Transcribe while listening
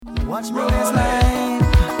Watch me waistline,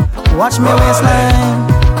 watch me waistline,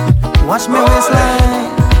 watch me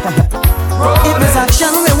waistline. If it's action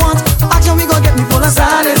we want, action we gon' get me full of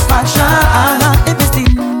satisfaction. If it's the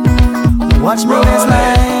watch me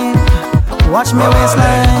waistline, watch me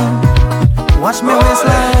waistline, watch me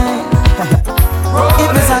waistline.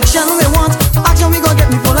 If it's action we want, action we gon' get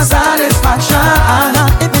me full of satisfaction.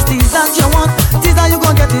 If it's things that you want, things that you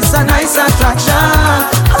gon' get is a nice attraction.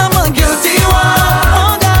 I'm a guilty one.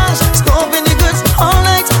 Oh gosh, scoping the goods all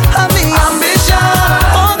night. Have the ambition.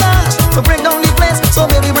 Oh gosh, to break down the place. So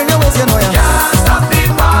baby, bring your waist, you know ya. Can't stop the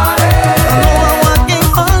party. I know I'm working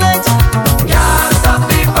all night. Can't stop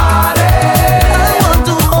the party. I want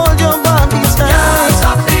to hold your body tight. Can't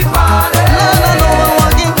stop the party. I know I'm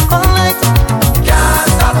working all night. Can't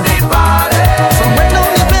stop the party. So break down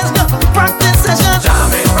the place, go practice session.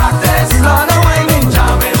 Jamming practice. Lord of whining,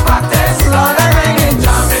 Jamming practice. Lord of whining.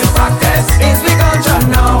 Jamming practice. It's we culture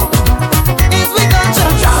now. It's we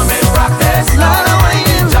culture. Jamming practice. Lord of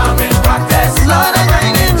whining, Jamming practice. Lord of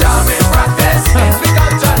whining. Jamming practice. It's we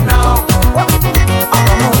culture now. I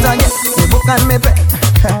come out again, me book and me pay.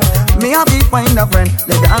 Me happy find a friend.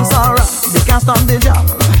 The dance alright, they can't stop the jam.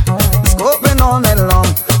 Scoping all night long.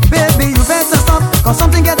 Baby, you better stop, cause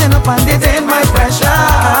something getting up and it ain't my pressure.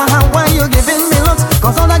 Why you giving me looks?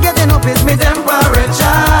 Cause all that getting up is me temperature.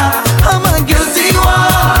 I'm a guilty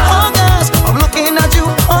one. Oh gosh, I'm looking at you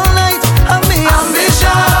all night. I'm the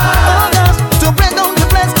ambition. Oh gosh, to break down the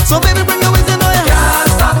place. So baby, bring your waist in there.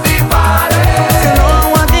 Can't stop the party. You know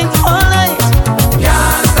I'm working all night.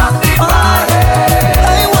 Can't stop the party.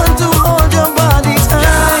 I want to hold your body tight.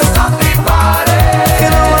 Can't stop the party. You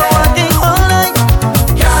know I'm working all night.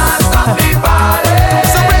 Can't stop the party.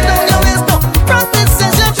 So break down your waist now. Practice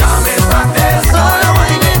session. Jamming practice. Lord of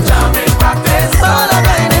whining, Jamming practice. Lord of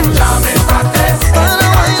whining, Jamming practice. Lord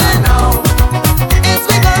of whining. Now. It's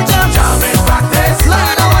we culture. Jamming practice.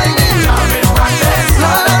 Lord of whining, Jamming practice.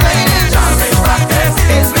 Lord of whining. Jamming practice.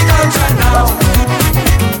 It's we culture now.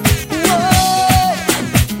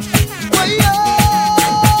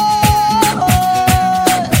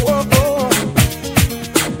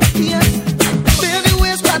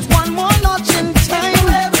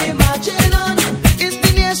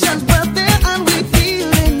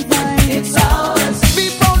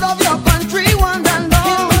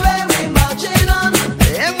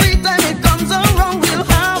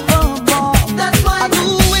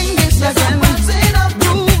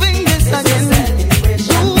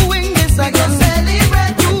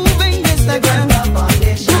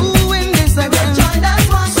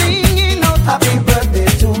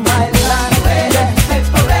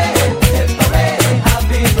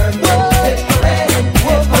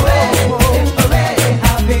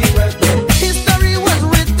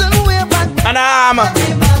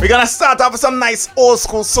 We're gonna start off with some nice old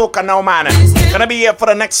school soca now, man. Gonna be here for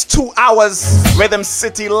the next 2 hours. Rhythm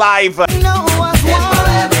City Live. No one wants we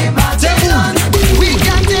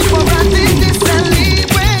got it for this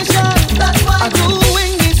celebration. That's why I'm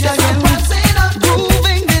doing this again.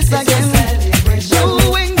 Proving this again.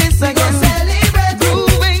 Doing this again.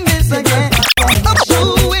 Proving this again.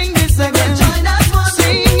 Doing this again.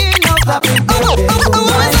 Singing out happy birthday.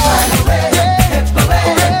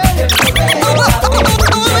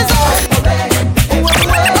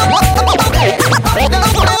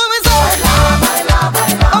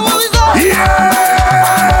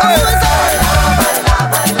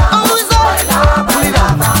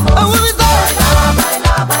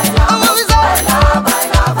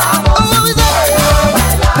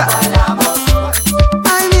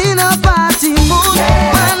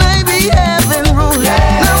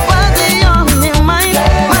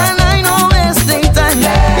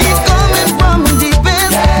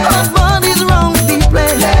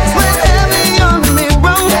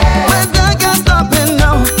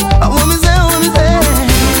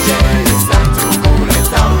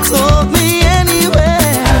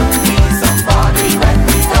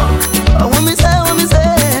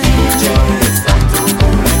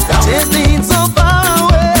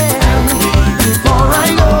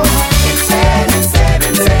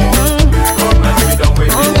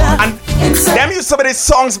 Some of these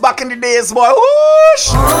songs back in the days, boy.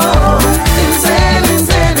 Whoosh! Insane,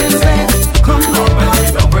 insane, insane. Come on,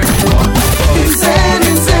 baby, don't break it up. Insane,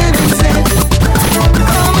 insane, insane.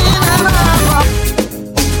 Come in and out.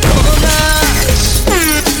 Oh gosh,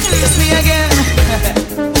 it's me again.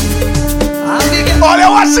 I'll begin. Oh, you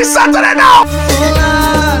watch this Saturday now. Oh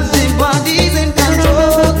Lord, the body's in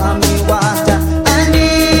control of me water. And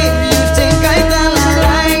if you think I tell a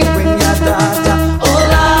lie, bring your daughter. Oh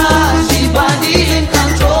Lord, the body's in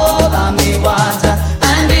control of me water.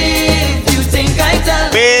 And if you think I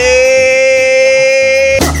tell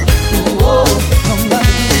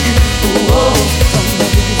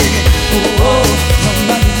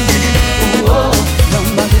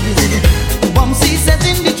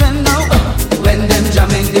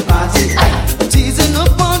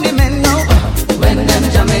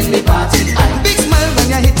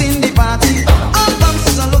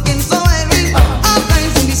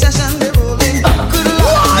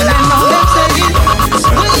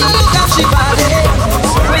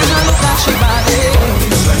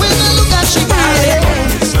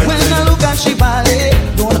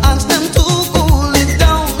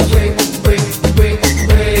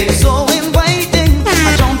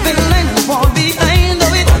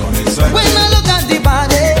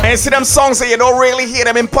you see them songs that you don't really hear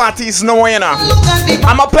them in parties no way, you know.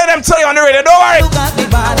 I'ma play them to you on the radio, don't worry. Look at the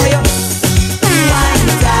body.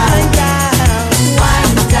 Wind down,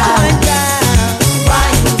 wind down, wind down,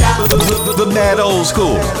 wind down. The Mad Old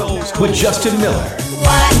School with Justin Miller.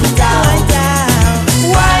 Wind down,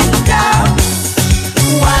 wind down,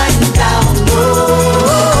 wind down,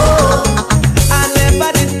 low. I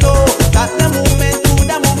never did know that the movement to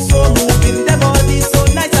the move so moving the body so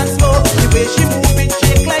nice and slow. The way she move it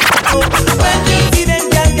shake like so. When you see them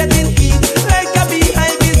girl getting heat like a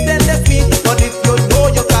beehive is then the feet. But if you know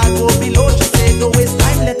you can't go below, she say no waste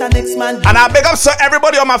time, let the next man. And I big up so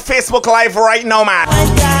everybody on my Facebook Live right now, man.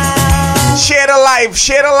 Wind down, Share the live,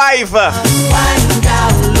 share the live. wind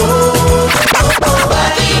down low.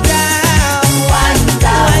 Wind down, wind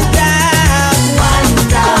down, wind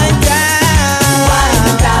down, wind down, wind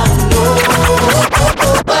down low.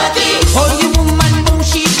 Oh, you woman, move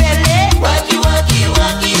she belly. Work it, work it,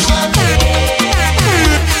 work it, work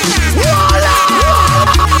it.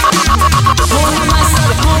 Hold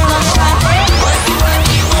myself, hold my body. Work it, work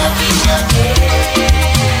it, work it, work it.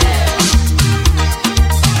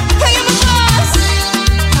 Hey, I'm a boss.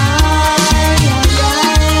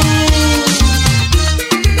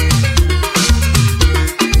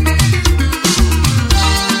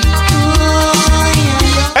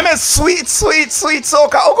 I mean, sweet, sweet, sweet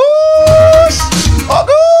soca. Oh gosh! Oh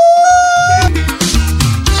gosh!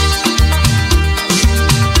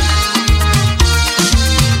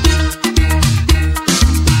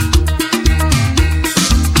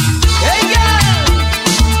 Hey, girl.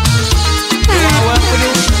 Yeah, I work with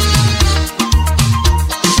it.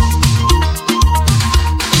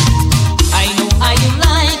 I know how you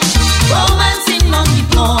like romancing on the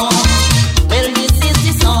floor. Well, this is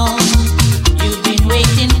the song you've been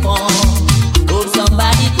waiting for. Hold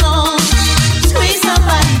somebody close, squeeze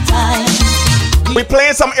somebody tight. We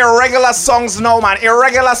playing some irregular songs now, man.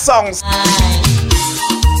 Irregular songs.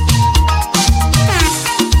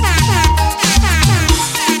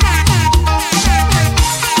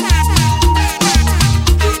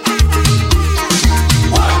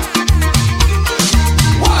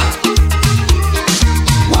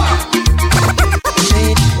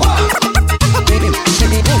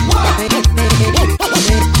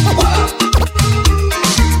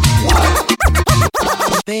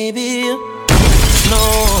 Baby, no,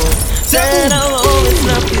 said I'll always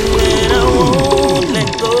love you and I won't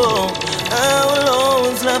let go. I will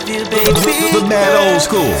always love you, baby. The Mad Old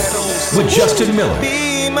School with Justin Miller.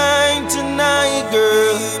 Be mine tonight,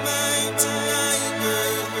 girl.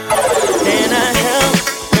 Then I held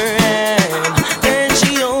her hand, then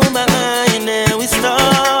she held my hand, and we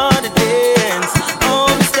started dance. Oh,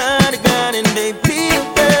 we started getting baby.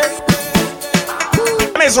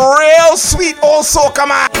 And it's real sweet old soca,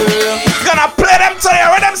 man. Gonna play them to you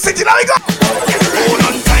when them sitting. Now we go. Hold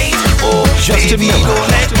on tight, oh, Justin baby, Miller. don't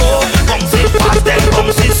let go. Bounce it fast, then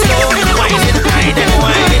bounce it slow. Wind it high, then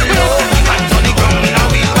wind it low. Hands on the ground, now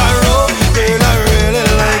we go roll. Girl, I really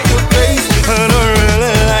like your face, and I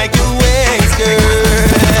really like your waist, girl.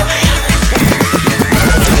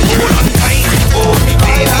 Hold on tight, oh,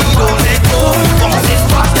 baby, don't let go. Bounce it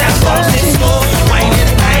fast, then bounce it slow. Wind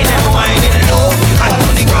it high, then wind it low. Hands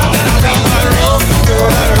on the ground, now we go roll. Girl,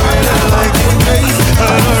 I really like your face,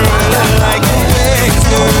 and I really like your waist,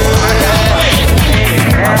 girl.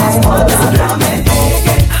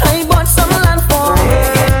 I bought some land for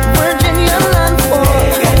Virginia land for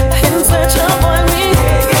in search of money,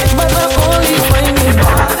 but I only find me.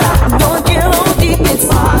 Don't care how deep it's.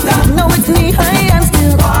 Now it's knee high and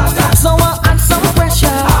still. So I add some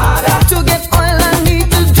pressure to get all I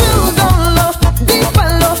need to drill down low, deep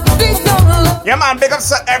and low, dig down low, Yeah, man. Big up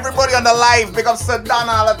to everybody on the live. Big up to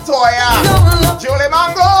Donna Latoya, down low, Julie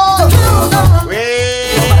Mango. drill down low,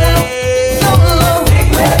 Wait. down low.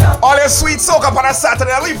 All your sweet soca on a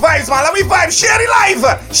Saturday. Let me vibes, man. Let me vibe. Share the live.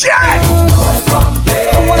 Share it.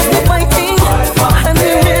 What's the fighting? And the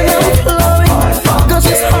rhythm flowing. 'Cause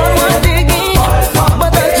it's hard work digging,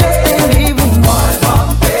 but I just ain't giving.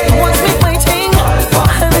 What's the fighting?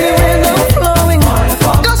 And the rhythm flowing.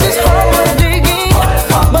 'Cause it's hard work digging,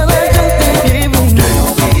 but I just ain't giving.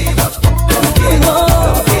 No,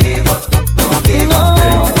 no.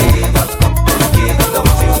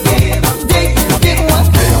 Dig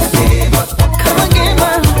what? Come again,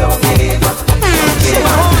 man.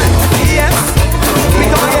 Yes, we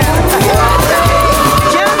go again.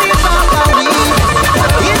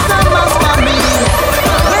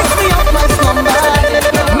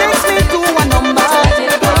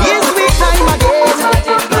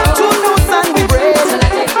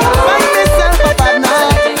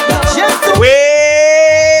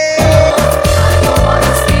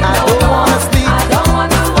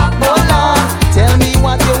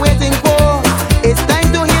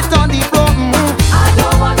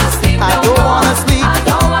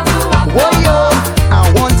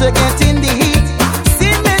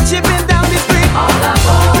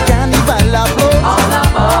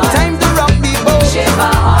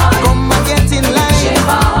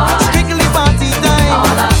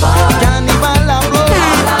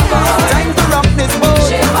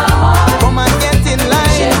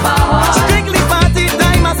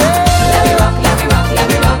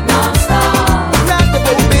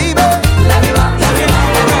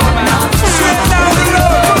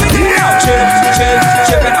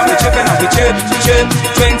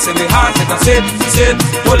 Drinks in the heart, take a sip, sip.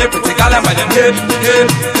 Pull it pretty gal and by them hip, hip,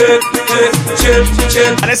 hip, hip, chip,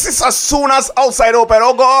 chip. And this is as soon as outside open.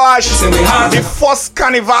 Oh gosh, the first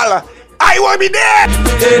carnival. I will be there.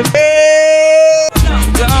 Hey.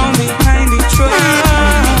 Down behind the truck.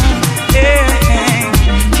 Yeah,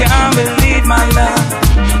 can't believe my love.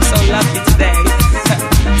 I'm so lucky today.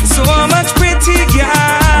 So much pretty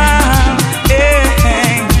girl.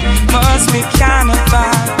 Yeah, must be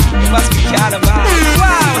carnival. Must be carnival.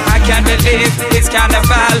 Wow, I can't believe it's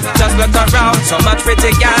carnival. Just look around, so much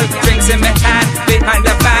pretty girl. Drinks in my hand, behind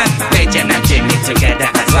the van. Pigeon and Jimmy together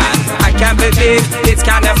as one. I can't believe it's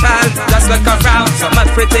carnival. Just look around, so much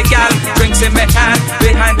pretty girl. Drinks in my hand,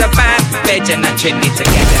 behind the van. Pigeon and Jimmy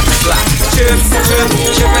together as one. Chip, chip,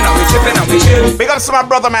 chipping on we chipping on we chip. Big ups to my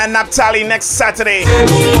brother man Naphtali next Saturday.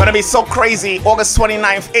 Gonna be so crazy. August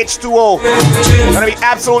 29th, H2O. Gonna be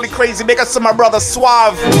absolutely crazy. Big ups to my brother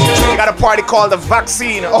Suave. We got a party called The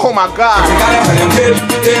Vaccine. Oh my God.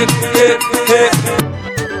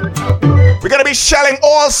 We're gonna be shelling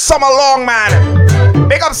all summer long, man.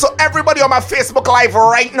 Big ups to everybody on my Facebook Live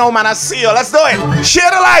right now, man. I see you. Let's do it. Share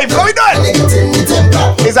the live. How we doing?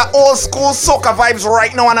 It's an old school soca vibes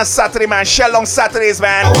right now on a Saturday, man. Shell long Saturdays,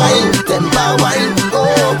 man. What you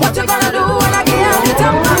gonna do when I get on the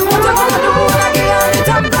temper? What you gonna do when I get on the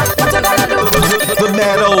temper? What you gonna do? The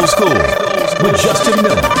Mad Old School with Justin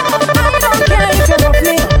Miller. I don't care if you love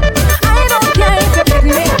me. I don't care if you pick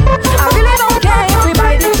me. I really don't care if we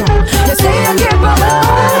buy the drum. You say you give me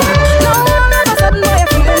love. No one ever said no, you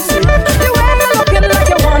feel sweet. The way you're looking like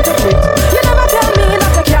you want to quit. You never tell me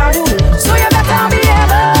that you can't do it. So you better be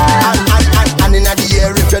able. And in the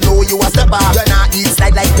air, if you know you a stepper, you're not eat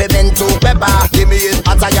slide like pimento pepper. Give me it,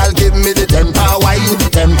 hot girl, give me the temper wine,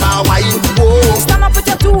 whoa. Stand up with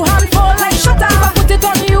your two hands full like shutter. If I put it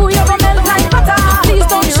on you, you're gonna melt like butter. Please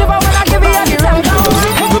don't shiver when I give you the temper.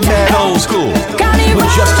 The Mad Old School with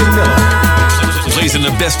Justin Miller. Blazing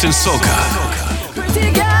the best in soca.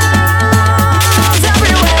 Pretty girls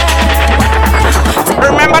everywhere.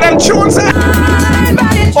 Remember them tunes?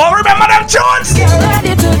 Oh, remember them tunes? Get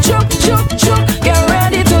ready to choke, choke, choke. Get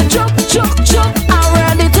ready to choke, choke, choke. I'm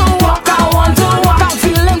ready to walk. I want to walk. I'm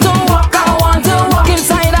feeling to walk. I want to walk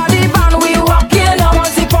inside of the van. We walking up.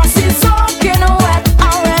 Once the pussy soaking wet.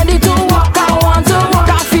 I'm ready to walk. I want to walk.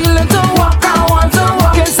 I'm feeling to walk. I want to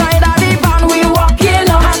walk inside of the van. We walking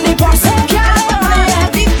up. And the pussy can't hold it.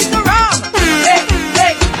 Hey,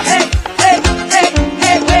 hey, hey, hey, hey,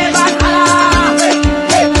 hey, wave and holla. Hey,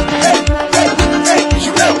 hey, hey, hey, hey,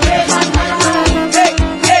 you will wave and holla. Hey,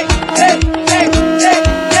 hey, hey, hey, hey,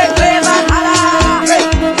 hey, wave and holla. Hey,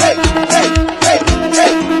 hey, hey, hey,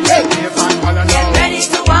 hey, hey, wave and holla now. Get ready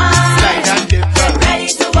to wine. Slide and dip. Get ready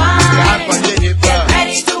to wine. Your hand on the hip. Get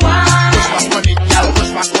ready to wine. Push back on it, girl.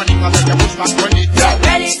 Push back on it, cause if you push back on it, Get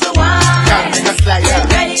ready to wine. Girl, make a slide. Get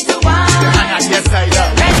ready to wine. Your hand on your side.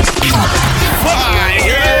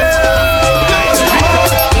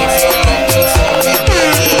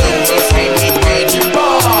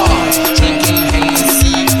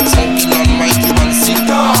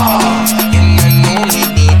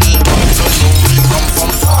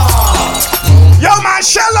 Yo, man,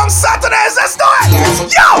 shell long Saturdays. Let's do it.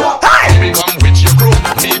 Yo, hey. Come with your crew.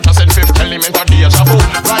 Need to send fifth element of deja vu.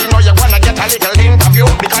 Right now you're gonna get a little interview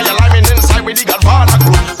because you're living inside with the Godfather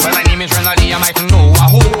crew. Well, my name is Renaldi, I might know a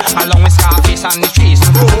who. Along with Scarface and the trees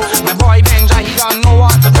and crew. My boy Benja, he don't know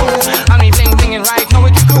what to do. And we bling blinging right now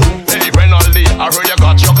with the crew. Hey, Renaldi, I heard you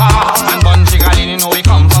got your car. And Bunji Galini, you know we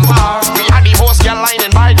come from far. We had the host girl lining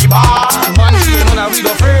by the bar. Bunji, you know that we go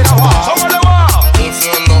afraid of war. Some of the war. If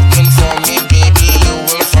you're looking for me, baby, you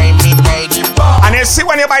will find me by the bar. And you see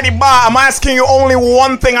when you're by the bar, I'm asking you only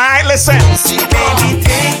one thing, alright? Listen. See, baby,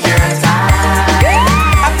 take your time.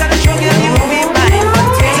 After the show, you will be mine,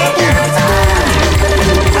 but take your time.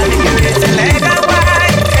 I'll give you this leg and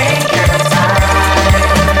wine. Take your time.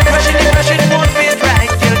 Brushing won't feel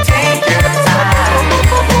right. You'll take your time.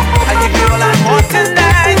 I'll give you all I want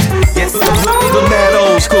tonight. Yes, The Mad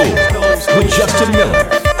Old School with Justin Miller.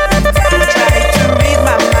 don't try to read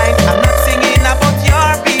my mind. I'm not singing about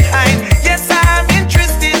your behind. Yes, I'm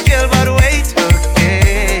interested, girl, but wait,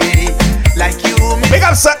 okay. Like you, me. Big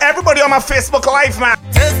ups to everybody on my Facebook Live, man.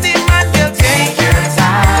 Thirsty man, girl, take your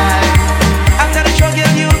time. After the show,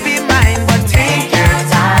 girl, you'll be mine, but take your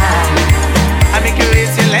time. I make you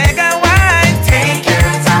raise your leg and wine. Take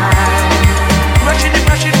your time.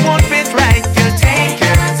 Brushing won't fit right. Girl, take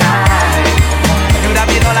your time. You'd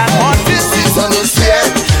have been all I want to see. Season is here.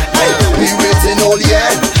 Hey, we waiting all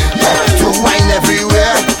year. Yeah, to wine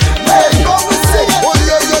everywhere. Hey, go and say, oh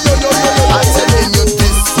yo. I'm telling you,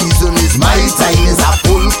 this season is my time. It's a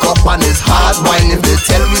full cup and it's hard wine. If they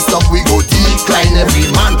tell we stop, we go decline. Every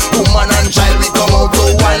man, woman and child, we come out to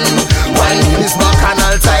wine. Wine, this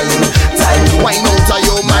bacchanal time. Wine out of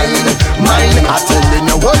your mind. I tell you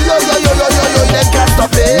now, oh, yo, they can't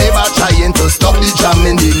stop it. Never trying to stop the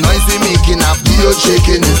jamming. The noise we making up, the old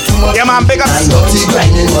shaking is too much. Yeah, man, big up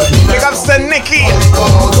Big up to Nicky. Come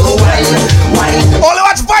out to wine. Only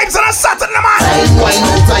watch vibes on a Saturday, man. Wine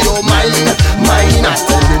out of your mind. I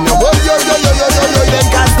tell you now, oh, yo, they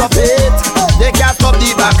can't stop it. They can't stop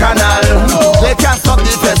the bacchanal. They can't stop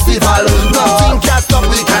the festival. Nothing can stop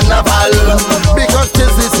the carnival. Because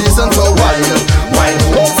this is season to wine.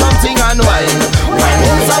 Hold something and wine.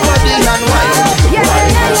 Hold somebody and wine.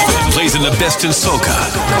 Blazing the best in soca.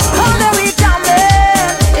 How that we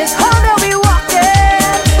jamming? It's how that we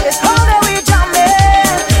walking. It's how that we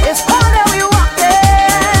jamming. It's how that we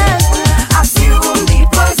walking. Assume the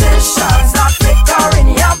positions, not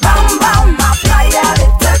flickering your bam bam. Apply a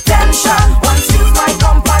little tension. Once you's my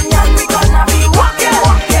companion, we gonna be walking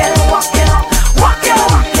up.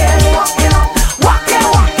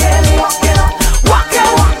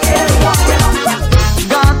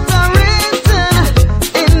 Got a written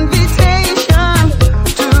invitation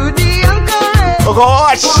to the Anchorage Oh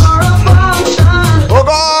gosh. for a function. Oh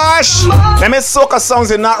gosh. Them is soca songs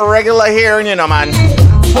you're not regular hearing, you know, man.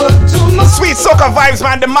 Sweet soca vibes,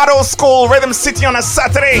 man. The Motto School, Rhythm City on a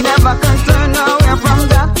Saturday. Never can turn away from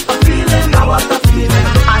that. Feeling, now what a feeling.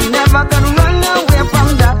 I never can run away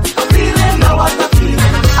from that. Feeling, now what a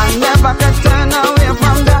feeling. I never can turn away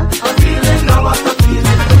from that. Feeling, now what a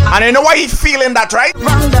feeling. And you know why he feeling that, right?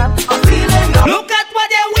 From that. Feeling, now. Look at what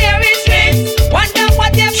they're wearing straight. Wonder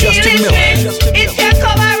what they're feeling straight. It's their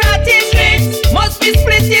Camarati straight. Must be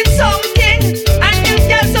splitting something. And them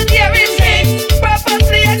girls so daring straight.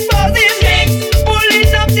 Purposely exposing straight.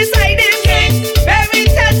 Pulling up the siding straight.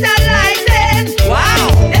 Very tantalizing.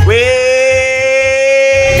 Wow.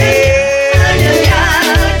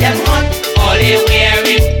 Them hot. All they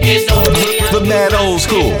wearing is only The Mad Old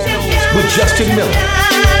School with Justin Miller.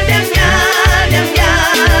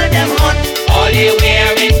 Them hot. All they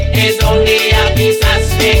wearing is only a piece of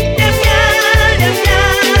string.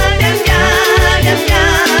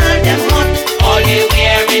 Them hot. All they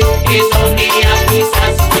wearing is only a piece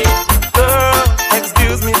of string. Girl,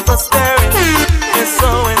 excuse me for staring. It's so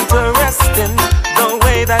interesting the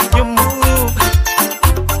way that you move.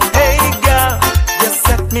 Hey girl, you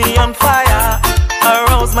set me on fire,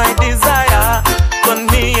 arouse my desire, put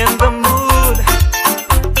me in the mood.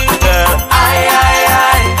 Girl,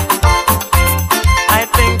 I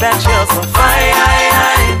think that you're so fine.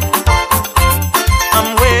 I'm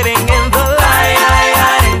waiting in the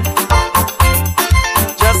line,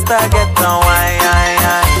 just to get the wine.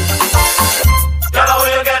 Girl,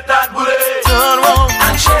 where you get that booty? Turn round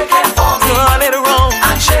And shake it for me. turn it around,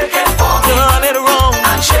 And shake it for me. turn it around,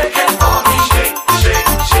 And shake it for me.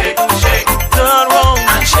 Shake. turn round,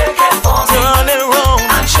 And shake it for me. turn it around,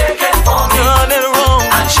 And shake it for me. turn it around.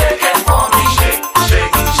 And shake it for me. Shake.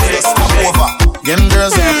 Stop over. Them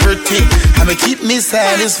girls are pretty, and they keep me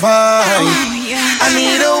satisfied. I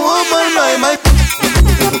need a woman by my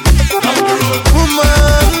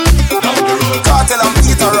woman. Cartel and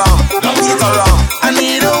Peter Ram. I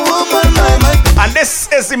need a woman by my. And this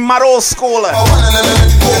is the Motto School.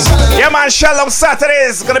 Yeah, man, Shalom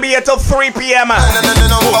Saturdays. Gonna be here till 3 p.m.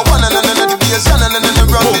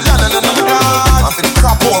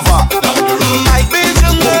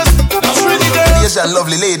 Asian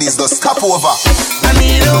lovely ladies, just stop over. I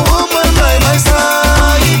need a woman by my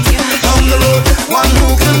side. Down the road, one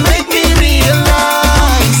who can make me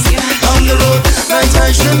realize. Down the road, that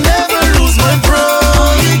I should never lose my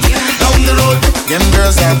pride. Down the road, them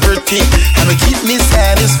girls are pretty and they keep me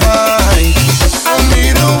satisfied. I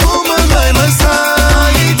need a woman by my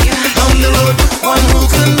side. Down the road, one who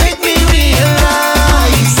can make me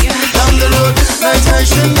realize. Down the road, that I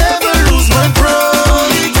should never lose my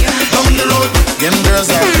pride. Down the road, them girls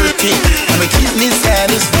are pretty and they keep me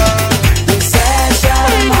satisfied.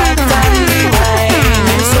 Session hot and rewind.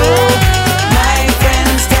 So my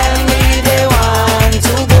friends tell me they want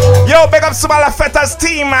to go. Yo, big up to my La Feta's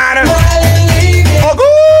team, man. Oh,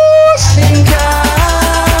 gosh.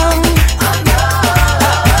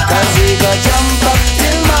 Cause we go jump up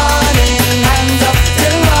till morning, hands up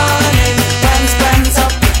till morning, pants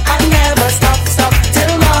up and never stop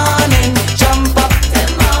till morning. Jump up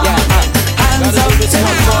till morning, hands up till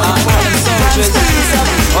morning, pants up.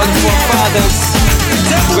 All the forefathers,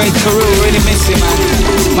 great Carew, really miss you, man.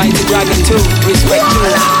 Mighty Dragon 2, respect you.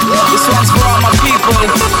 This one's for all my people.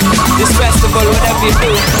 This festival, whatever you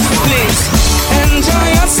do, please enjoy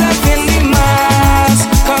yourself in the mass,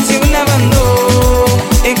 cause you never know,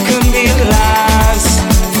 it could be the last.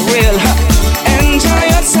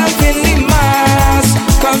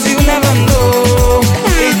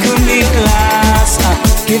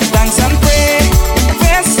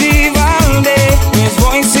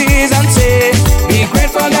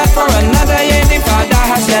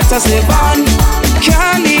 let us live on.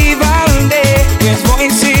 Carnival Day brings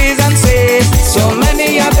voices and says so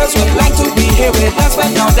many others would like to be here with us,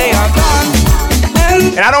 but now they are gone.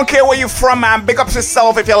 And I don't care where you're from, man. Big up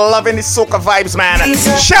yourself if you're loving the soca vibes, man.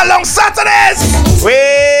 Share long Saturdays.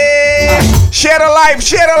 Share the life,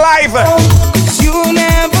 share the life. 'Cause you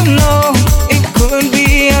never know, it could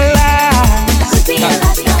be a lie.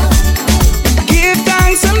 Give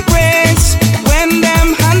thanks and praise when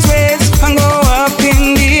them hands raise and go up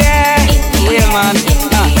in the air. Yeah, man.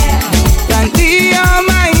 Thank the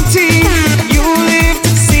Almighty, you live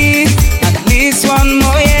to see at least one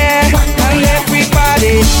more year. And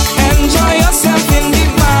everybody enjoy yourself in the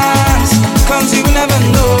past, 'cause you never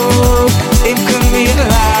know, it could be the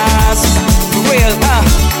last. Real,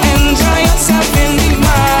 enjoy yourself in the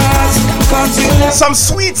past, 'cause you never. Some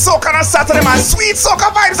sweet soca on Saturday, man. Sweet soca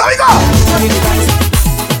vibes. How we go?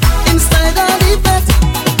 Inside of the bed,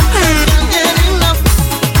 I can't get enough.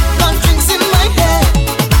 Got drinks in my head.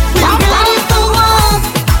 We ready for what?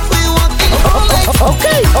 We walking all night.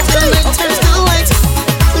 Okay. Night turns to light.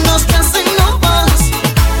 No stressing, no fuss.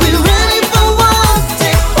 We ready for what?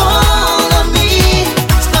 Take hold of me.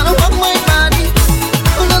 Start to walk my body.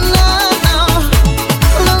 No.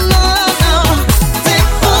 Take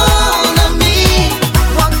hold of me.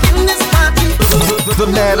 Walk in this party. The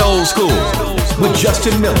Mad Old School with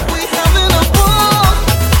Justin Miller. We having a ball.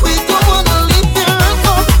 We don't wanna leave here and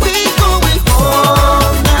go. We going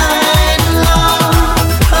all night long.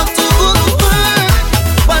 Have to go to work,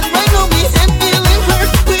 but right now we head feeling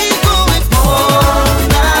hurt. We going all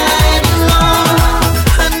night long.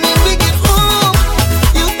 And when we get home,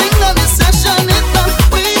 you think that the session is done.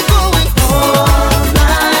 We going all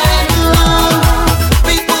night long.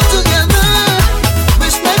 People together,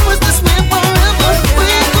 wish life was this way forever. We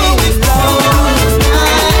going all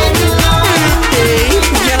night long.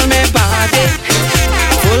 Girl, my body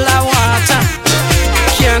full of water,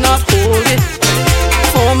 cannot hold it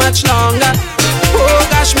for much longer. Oh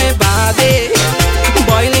gosh, my body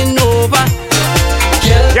boiling over.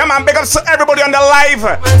 Yeah, man. Big up to everybody on the live.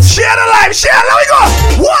 Share the live. Share. Let me go.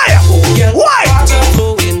 Why? Water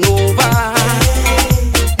flowing over.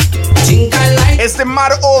 Think I like It's the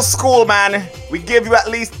mad old school, man. We give you at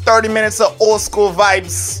least 30 minutes of old school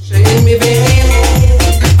vibes. me, baby.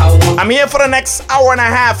 I want I'm here for the next hour and a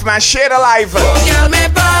half, man. Share the live. girl, my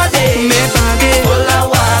body full of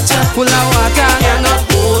water, cannot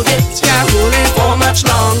hold it, can't hold it for much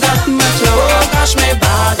longer. Oh gosh, my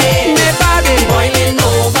body boiling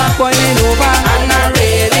over, and I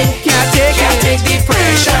really can't take the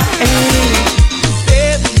pressure.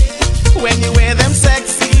 Baby, when you wear them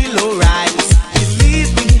sexy low rise, believe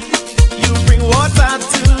me, you bring water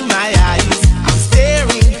to my eyes. I'm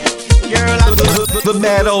staring, girl, The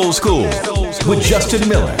Mad Old School with Justin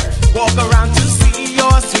Miller. walk around to see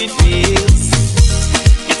your sweet face.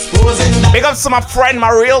 Exposing that Big up to my friend, my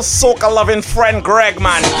real soca loving friend, Greg,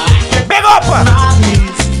 man. Big up! my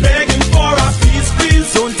knees, begging for a peace,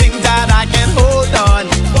 please. Don't think that I can hold on.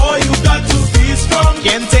 Boy, you got to be strong.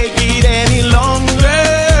 Can't take it any longer.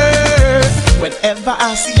 Whenever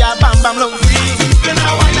I see a bam bam low free,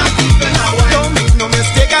 don't make no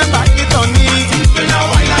mistake and back it on me.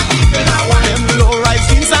 Them low rise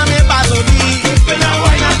jeans and me baloney.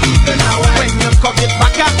 When you cock it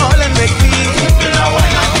back at all and make me.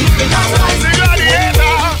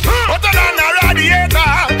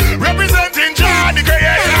 Representing John the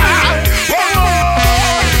Creator.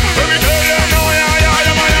 Let me tell you now,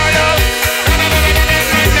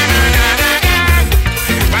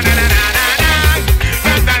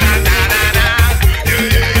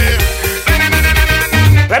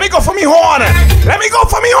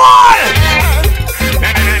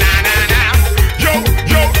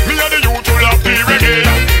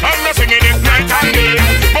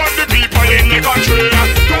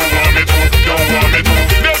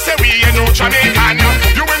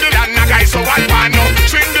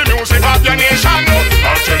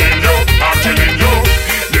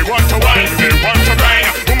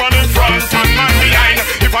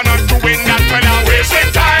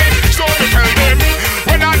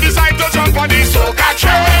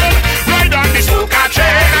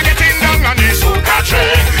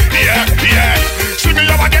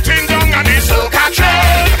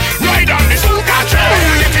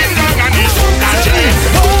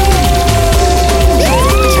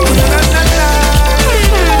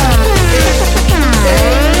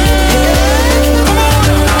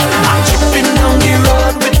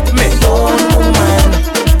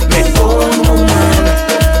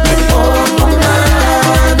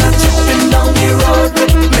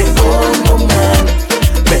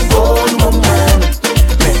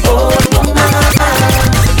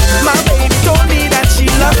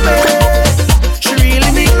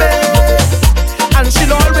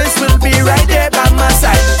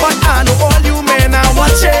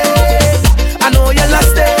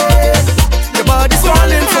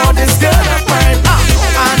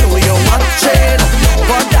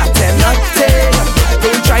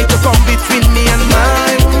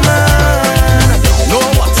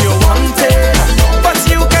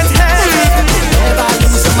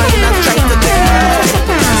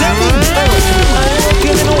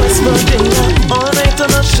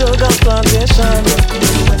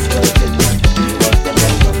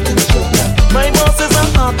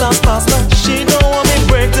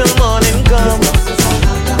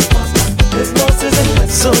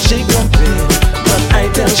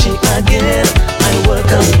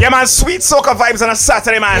 man, sweet soca vibes on a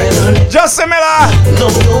Saturday, man. Justin Miller.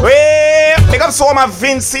 Wait, pick up so my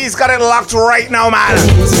Vincey's got it locked right now, man.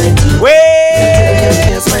 Wait.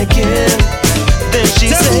 Then she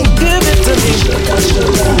said, give it to me,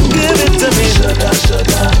 give it to me,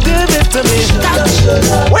 give it to me.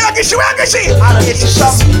 Where I get you? I'll get you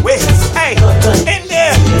some. Wait, hey, in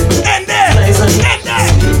there. And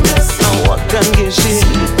what can get she?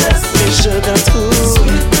 Me sugar too.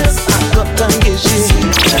 I got can get she.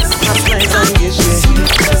 I slice and get she.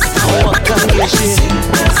 What can get she?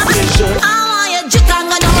 Me sugar. I want you chicken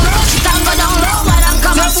go down low, chicken go down low. When I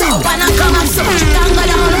come up so, chicken go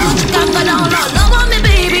down low, chicken go down low. Love on me,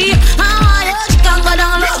 baby. I want you chicken go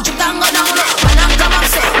down low, chicken go down low. When I come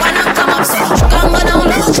up so, chicken go down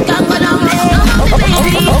low, chicken go down low. Love on me,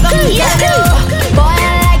 baby. Okay. Boy,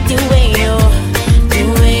 I like the way you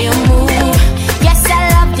move. Yes, I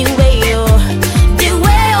love the way you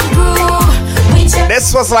groove.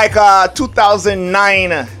 this was like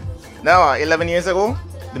 2009. No, 11 years ago.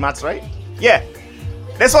 The math's right? Yeah.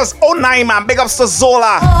 This was 09, man. Big ups to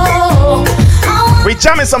Zola. We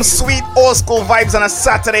jamming some sweet old school vibes on a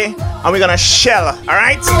Saturday, and we're gonna shell,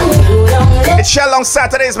 alright? It's Shell Long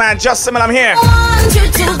Saturdays, man. Just similar, I'm here. I want you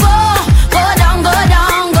to go down, go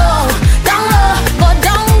down, go down low, go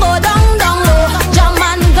down, go down, down low. Jump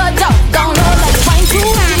and go down, down low, like wine to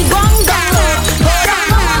wine, down, down low. Go down,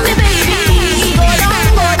 come on, me baby. Go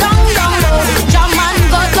down, down low. Jump and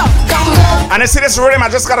go down, down low. And you see this rhythm, I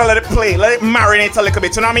just gotta let it play, let it marinate a little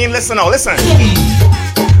bit. You know what I mean? Listen now, listen.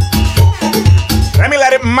 Let me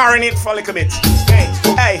let it marinate for a little bit. Hey,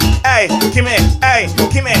 hey, hey, give me, hey,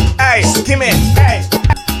 give me, hey, give me, hey.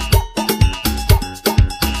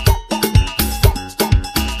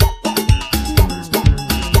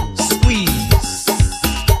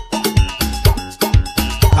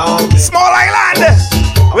 Small Island.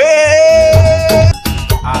 Way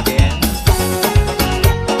Again.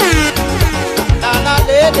 Na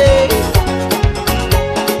lady.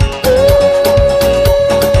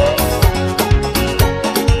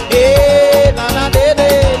 Hey, na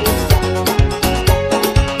lady.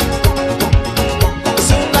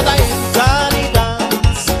 Soon as I enter the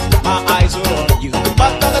dance, my eyes were on you.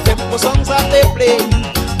 But now the tempo songs that they play,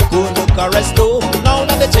 go look a resto. Now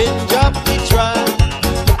that they change up the track,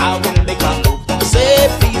 I will make a move. Say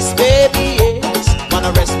please, baby, yes.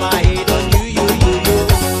 Wanna rest my head on you.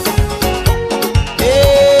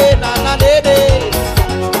 Hey, na na lady.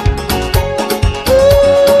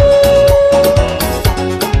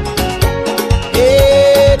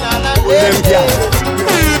 Hey, na na lady.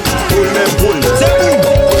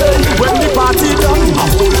 When the party done,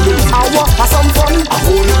 I want for some fun.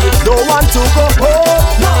 Don't want to go home.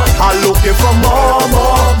 I'm looking for more.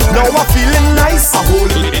 Now I'm feeling nice.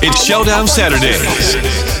 It's Showdown Saturdays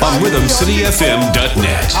on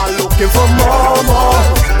RhythmCityFM.net. I'm looking for more.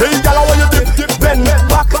 Hey, girl, when you dip, bend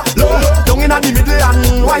back low, down in the middle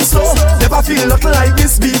and wine slow. Never feel nothing like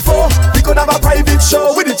this before. We could have a private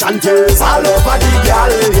show with the chanters all over the girl.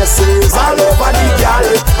 Yes, it's all over the girl.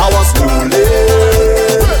 I was cooling,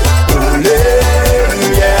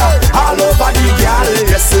 yeah. All over the girl.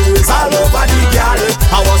 Yes, it's all over the girl.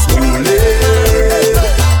 I was cooling.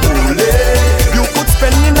 You could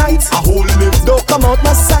spend the night. I hold me. Don't come out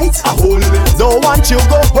my sight. I hold me. Don't want you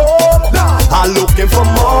go home. I'm looking for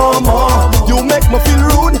more. You make me feel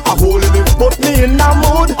rude. I hold me. Put me in a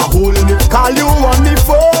mood. I hold me. Call you on the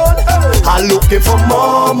phone. I'm looking for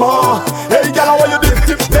more. Hey, girl, how you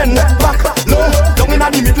dip, bend back low, down in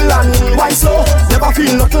the middle and wine slow. Never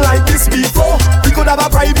feel nothing like this before. We could have a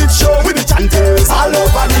private show with the chanters all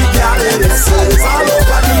over the girl. Yes, it's all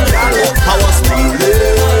over the girl. I was cooling,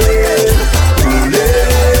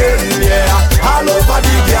 yeah. All over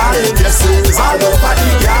the girl. Yes, it's all over the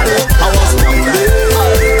girl. I was cooling.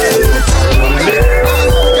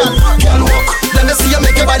 Girl, walk. Let me see you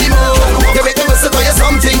make your body move. You make me whistle for you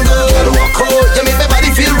something good. Girl, walk. Oh, you make my body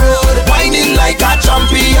feel rude. Whining like a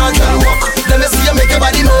champion. Girl, walk. Let me see you make your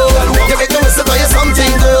body move. You make me whistle for you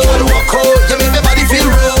something good. Girl, walk. Oh, you make my body feel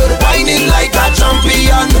rude. Whining like a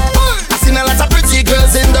champion. I seen a lot of pretty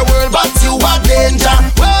girls in the world, but you are danger.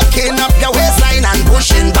 Working up your waistline and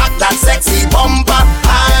pushing back that sexy bumper.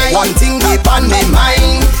 One thing deep on my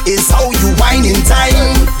mind is how you whine in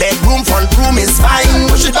time. Bedroom, front room is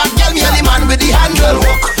fine. Push it back, girl, me and the man with the handle.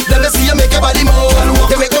 Walk. Let me see you make your body move.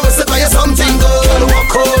 You make me whistle for you something good.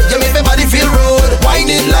 Walk. Oh, you make my body feel rude.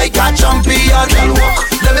 Whining like a champion. Walk.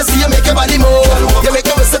 Let me see you make your body move. You make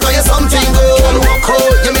me whistle for you something good. Walk.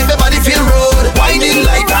 Oh, you make my body feel rude. Whining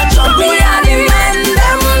like a champion. We are the men,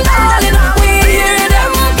 them darling. We hear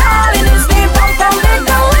them calling. It's the pump and make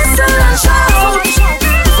the whistle and shout.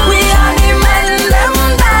 We are the men, them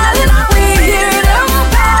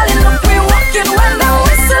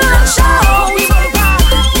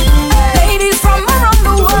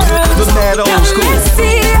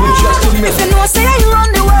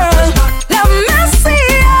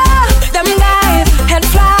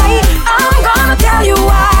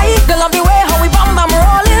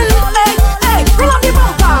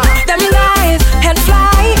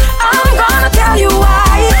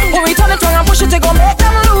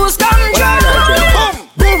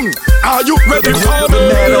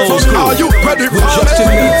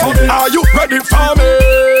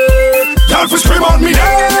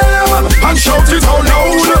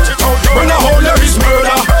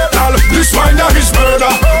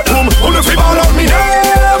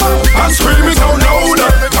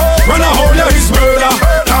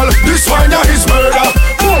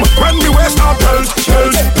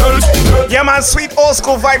man, sweet old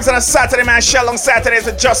school vibes on a Saturday, man. Shell on Saturdays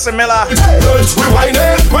with Justin Miller.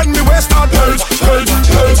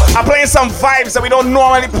 I'm playing some vibes that we don't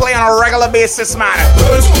normally play on a regular basis, man.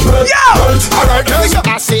 Yo!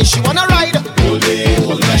 I say she wanna ride.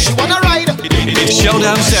 She wanna ride. It's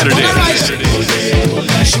Showdown Saturday.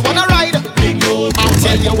 She wanna ride. I'll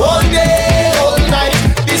tell you all day, all night.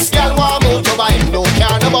 This girl want motorbike. No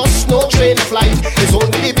car, no bus, no train, no flight. It's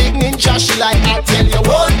only the big ninja she like. I'll tell you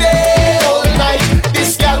all day, all night.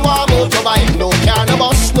 This girl want motorbike. No car, no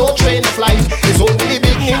bus, no train, no flight. It's only the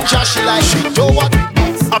big ninja she like. She know what?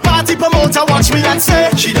 A party promoter watch me and say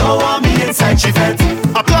she don't want me inside she fed.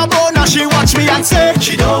 A club owner she watch me and say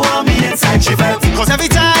she don't want me inside she fed. Cause every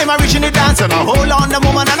time I reach in the dance and I hold on the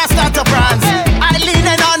woman and I start to prance, I lean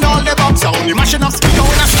in on all the box. I only mashing up speaker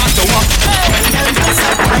when I start to walk.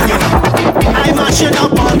 I'm mashing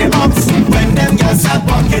up all the box. When them girls start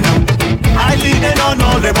walking up, I lean in on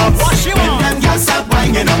all the box. When them girls start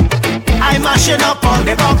winding up, I'm mashing up all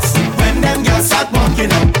the box. When them girls start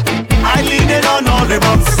walking up, I lean in on all the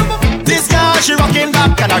box. This girl she rocking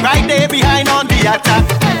back and I right there behind on the attack,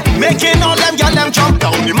 making all them girl them jump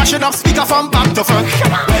down. The mashing up speaker from back to front.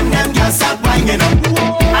 When them girls start winding up,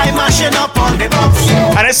 I mashing up all the box.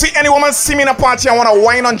 And I see any woman see me in a party and wanna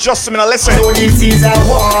whine on Justin Miller. Listen. So this is a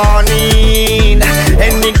warning.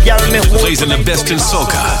 Any girl me Plays in the best in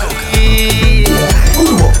soca.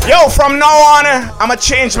 Yo, from now on, I'ma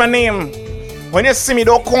change my name. When you see me,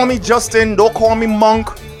 don't call me Justin, don't call me Monk,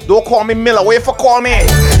 don't call me Miller. Wait for call me.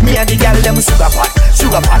 Me and the girl them sugar pot.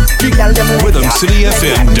 The girl them like Rhythm City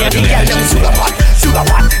FM. The girl them sugar pot.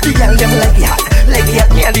 The girl them like it hot. Me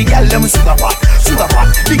and the girl them sugar pot. The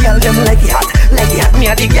girl them like it hot. Me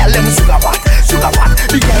and the girl them sugar pot.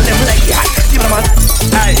 The girl them like it hot. Give them a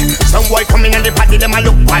hey. Some boy coming in the party, them a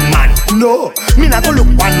look one man. No, me not go look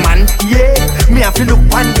one man. Yeah, me have to look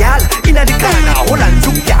one girl. Inna the corner, hold on,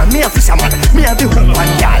 look girl. Me a fisherman. Me have the hook one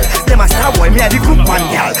girl. Them a star boy. Me have the group one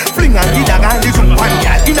girl. Fling and the dagger, the group one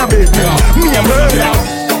girl. Inna bedroom, me a murder.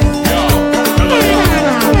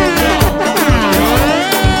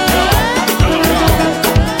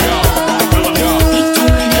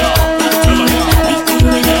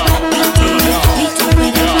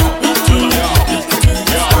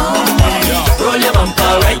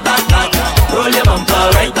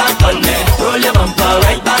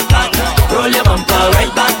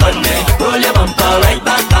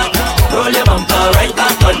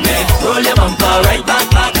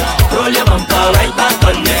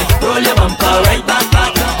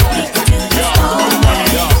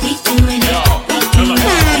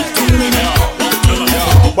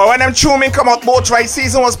 But when them tune me come out, boat ride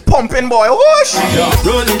season was pumping, boy. Whoosh!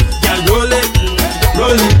 Roll it, yeah, roll it,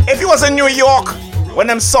 roll it. If you was in New York, when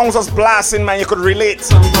them songs was blasting, man, you could relate.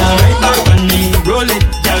 Roll it,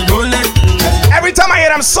 yeah, roll it. Every time I hear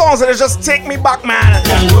them songs, it just take me back, man.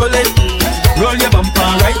 Yeah, roll it, roll your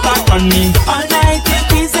bumper right back on me. All night you're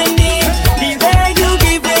teasing me, the way you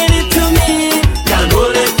giving it to me. Yeah, roll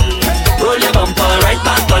your bumper right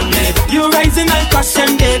back on me. You rising like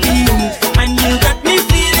caution, baby, and you got me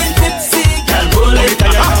feeling tipsy. Yeah, roll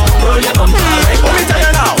your bumper right back on me.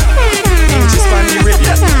 Now, inches from the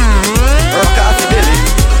rhythm, rock off the belly,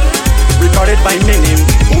 recorded by Minim.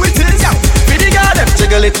 Who it is, yeah?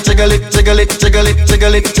 Jiggle it, jiggle it, jiggle it, jiggle it,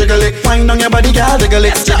 jiggle it, jiggle it. Wind on your body, girl. Jiggle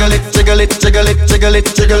it, jiggle it, jiggle it, jiggle it, jiggle it,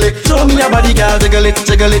 jiggle it. Show me your body, girl. Jiggle it,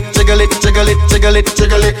 jiggle it, jiggle it, jiggle it, jiggle it,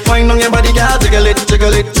 jiggle it. Wind on your body, girl. Jiggle it,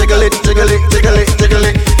 jiggle it, jiggle it, jiggle it, jiggle it, jiggle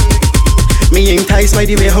it. Me enticed by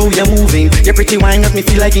the way how you're moving. Your pretty wine got me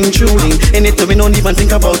feel like intruding. In it, we don't even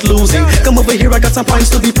think about losing. Come over here, I got some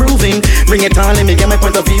points to be proving. Bring it on, let me get my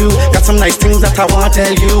point of view. Got some nice things that I want to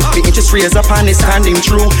tell you. The interest raise up and it's standing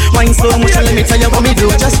true. Wine so much, let me tell you what me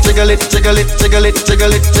do. Just jiggle it, jiggle it, jiggle it,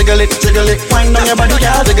 jiggle it, jiggle it, jiggle it. Wine on your body,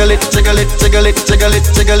 girl. Jiggle it, jiggle it, jiggle it, jiggle it,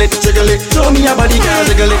 jiggle it, jiggle it. Show me your body, girl.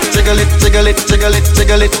 Jiggle it, jiggle it, jiggle it, jiggle it,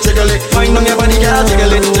 jiggle it, jiggle it. Wine on your body, girl.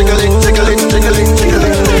 Jiggle it, jiggle it, jiggle it, jiggle it, jiggle it, jiggle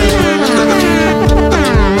it.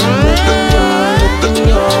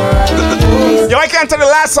 Yo, I can't tell the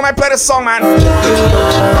last time I played this song, man.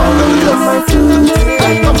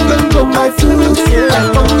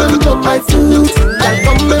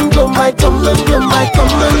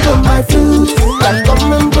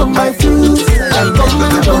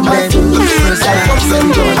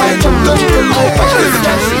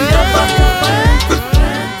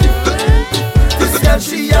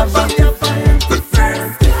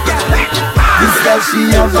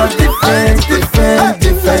 She have a different kind of style.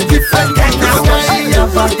 She have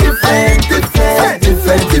a different kind of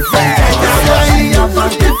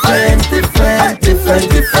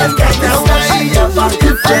style. She have a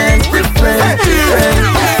different kind of style.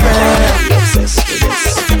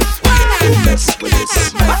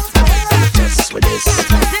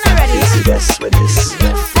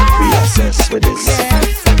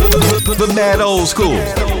 Mad Old School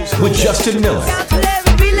with Justin Miller.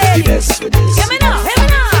 Yes, hear me now, hear me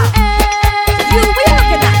now. You be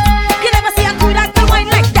looking at. You never see a crew that can wine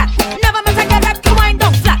like that. Never met a girl that can wine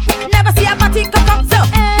down flat. Never see a body cock up so.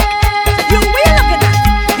 You be looking at.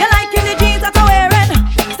 You liking the jeans that I'm wearing.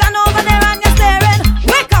 Stand over there and you're staring.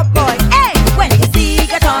 Wake up, boy. Hey, when you see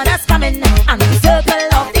get on us coming and we circle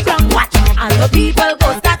off the ground, watch. And the people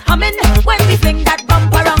go start humming when we fling that bump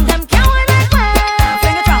around them. Can't win it well.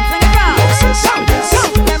 Fling it round, fling it round.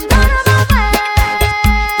 Them down on my way.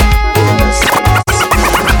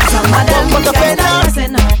 Some of them just start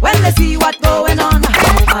pressing when they see what's going on.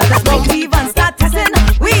 Others don't even start testing.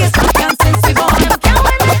 We is champions since we born. Them can't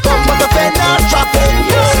win it well.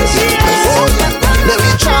 Let me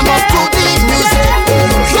jam up to the music.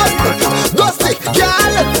 Go stick,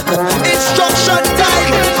 girl. Instruction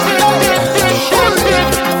time.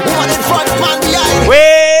 One in front, one behind.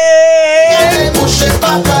 Wait! Push it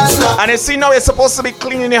back and slap. And you see now you're supposed to be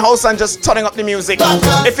cleaning your house and just turning up the music.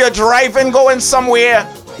 If you're driving, going somewhere,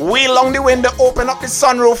 wheel along the window, open up the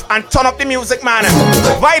sunroof and turn up the music, man.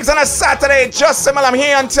 Vibes on a Saturday, just similar. I'm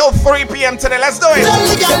here until 3 p.m. today. Let's do it. Tell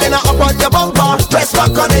the girl in up on your bumper. Press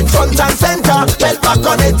back on it, front and center. Belt back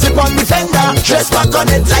on it, tip on the fender. Dress back on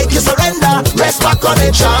it like you surrender. Rest back on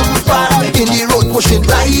it, jumper. In the road, push it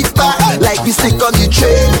right back. Like we stick on the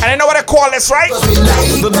train. And you know what I call this, right? We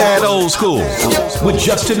like The Mad Old School with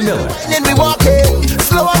Justin Miller. then we walking.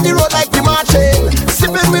 Slow on the road like we marching.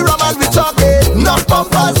 Sipping we rum and we talking. Knock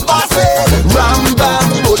bumpers passing. Ram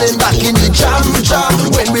bam, rolling back in the jam jam.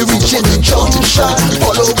 When we reach in the junction,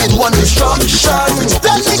 follow with one instruction.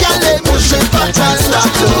 Tell the girl they push it back and start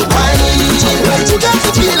to wine. When you get to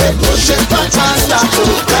feel it, push it back and start to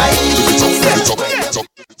cry.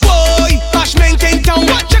 Boy, Bashman came down.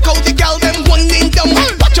 Check out the gal, them winding down.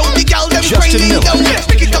 Watch out the gal, them Justin grinding Miller. down.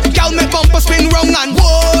 Pick it up, gal, me bumper spin round and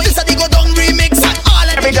whoa, this a the go down remix and all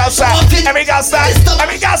of Every girl start, every girl start,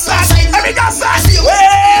 every girl start, every girl start.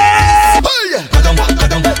 Wait!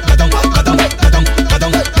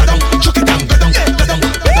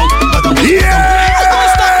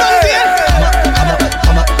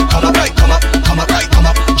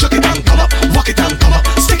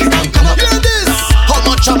 How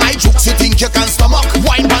much of my jokes you think you can stomach?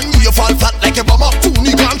 Wine man, you fall flat like a bum up. 2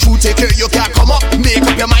 nigga true, take care, you can't come up. Make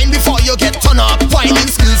up your mind before you get turn up. Whining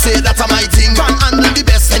skills, say that's a my thing. Can handle the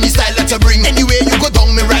best, any style that you bring. Anyway, you go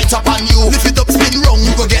down, me right up on you. Lift it up, spin round,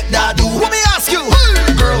 you go get that do. Let me ask you,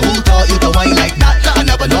 girl, who taught you to wine like that? I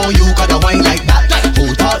never know you could wine like that.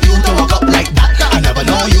 Who taught you to walk up like that? I never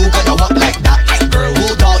know you could walk like that. Girl,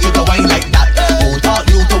 who taught you to wine like that? Who taught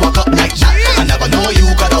you to walk up like that? I never know you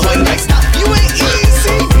could wine like that. You ain't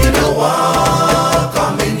easy. We don't want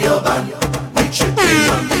come in your band. We tripping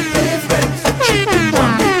on the pavement, tripping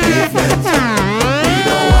on the pavement. We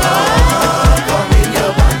don't want come in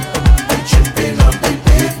your band. We tripping on the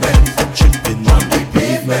pavement, tripping on the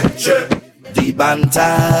pavement. The band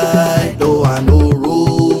tight, don't want no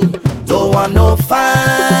room, don't want no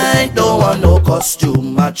fight, don't want no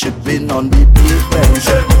costume. I tripping on the pavement.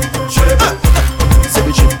 Say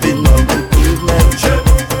we tripping on the pavement.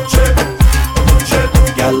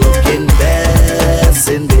 Girl looking best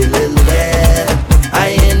in the little bed. I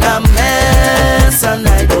in a mess and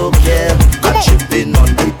I don't care. I'm tripping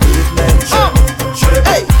on the pavement.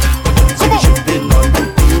 Hey, so we tripping on the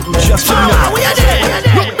pavement. Justin Miller. We are there.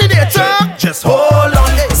 Look me there, Chuck. Just hold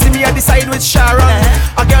on. See me at the side with Sharon.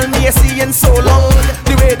 A girl me a seeing so long.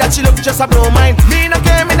 The way that she look just a blow mine. Me no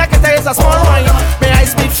care, me no get her, it's a small wine. May I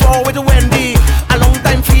speak for with Wendy? A long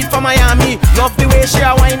time feed for Miami. Love the way she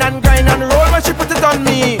a wine and grind and roll when she put it on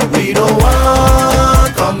me. We don't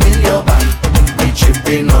want come in your band. We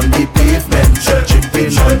tripping on the pavement,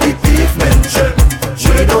 tripping on the pavement.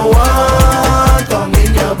 We don't want come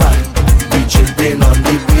in your band. We tripping on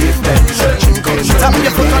the pavement, tap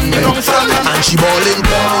your foot on the ground and she ballin'.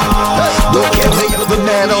 Don't care where you The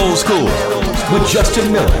Mad Old School with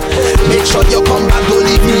Justin Miller. make sure you come back, don't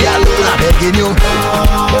leave me alone. I'm begging you,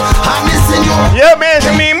 I'm missing you. Yeah, man,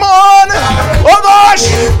 me man. Oh gosh.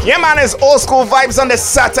 Yeah, man, it's old school vibes on this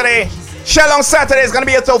Saturday. Shell on Saturday is gonna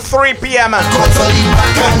be until 3 p.m.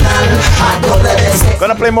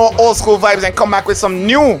 Gonna play more old school vibes and come back with some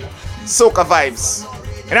new soca vibes.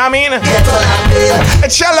 You know what I mean?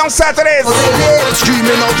 It's Shell on Saturdays.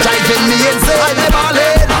 Screaming out, driving me insane. I'm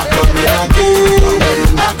balling.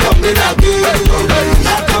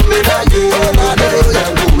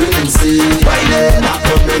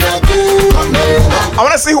 I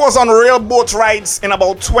wanna see who was on real boat rides in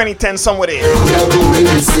about 2010 somewhere there.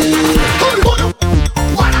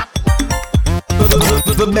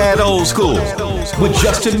 The Mad Old School with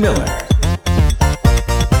Justin Miller.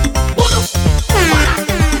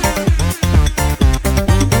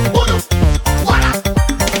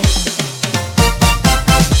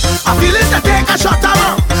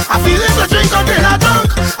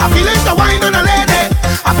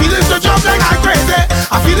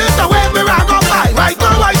 I feel it the way me rock up high. Right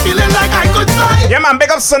now I feeling like I could fly. Yeah man,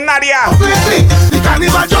 big up Sonadia. Lately, the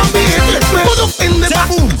carnival jumping hit me. Put up in the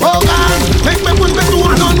back, oh God. Make me put me two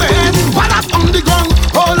hands on my head. While I'm on the ground,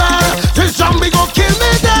 oh Lord. This zombie go kill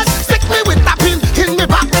me dead. Stick me with that pin in me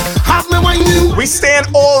back. Have me whining. We staying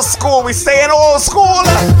old school, we staying old school.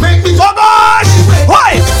 Make me oh gosh!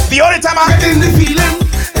 Why? The only time I get in the feeling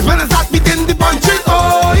is when I start beating the punches.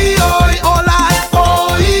 Oi, oi, oh Lord.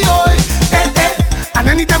 Oi, oi, eh, eh. And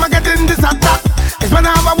anytime I get in this attack is when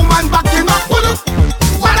I have a woman backing up. Pull up,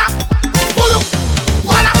 what up, pull up,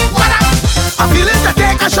 what up, what up. I feel it to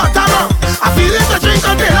take a shot around. I feel it to drink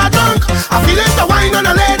until I drunk. I feel it to wine on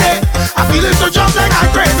a lady. I feel it to jump like I'm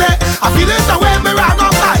crazy. I feel it to wear me rock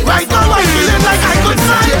up high. Right now I'm feeling like I could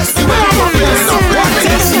fly. The way I'm feeling up, what is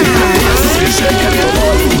it? Shaking the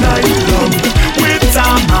whole night long with a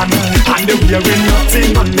man, and they're wearing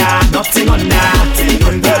nothing on that, nothing on that, nothing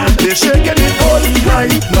on that. They're shaking it all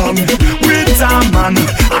night long with a man,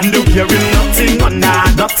 and they're wearing nothing on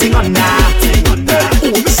that, nothing on that, nothing on that.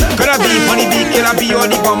 Could I be funny, could I be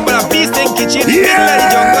on the bumble? A beast in kitchen, middle of the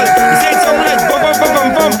jungle. You say something like bum bum bum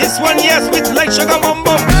bum bum. This one yes, sweet like sugar bum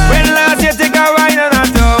bum. When last you take a wine and a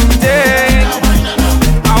tongue day,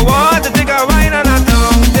 I want to take a wine and a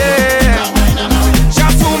tongue day.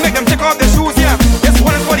 Shall soon make them take off their shoes, yeah. This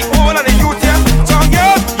one is for the old and the youth, yeah. Tongue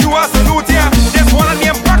girl, you are salute, yeah. This one and me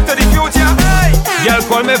back to the future. Hey. Girl,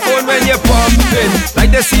 call me phone when you're pumping,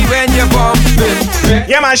 like they see when you're bumping.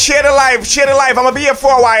 Yeah man, share the live, share the live. I'ma be here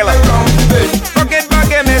for a while. Rocket back,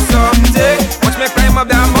 give me something. Watch me climb up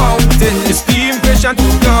that mountain. The steam fish and two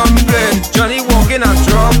dumpling. Johnny walking and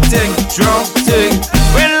drop ting.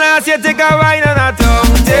 When last you take a wine and a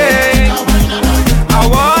tongue ting, I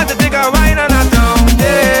want to take a wine and a tongue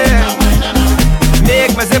ting.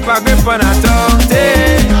 Make my zip a grip on a tongue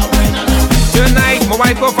ting. Tonight my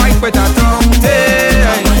wife will fight with a tongue ting.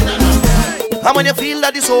 And when you feel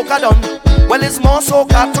that the soca done, well it's more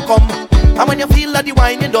soca to come. And when you feel that the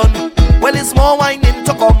whining done, well it's more whining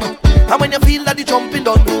to come. And when you feel that the jumping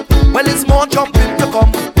done, well it's more jumping to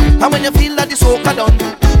come. And when you feel that the soca done,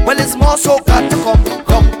 well it's more soca to come.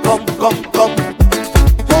 Come.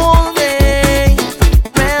 Hold me,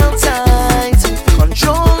 real tight,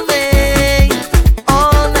 control me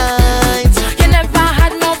all night. You never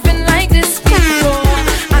had nothing like this before,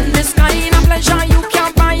 and this kind of pleasure you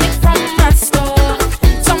can't buy it from a store.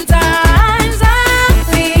 Sometimes I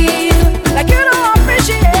feel like you don't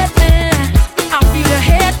appreciate me. I feel you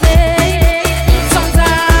hate me.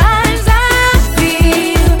 Sometimes I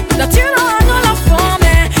feel that you don't have no love for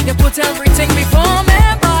me. You put everything before me,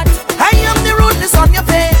 but I am the rudeness on your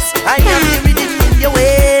face. I am the rhythm in your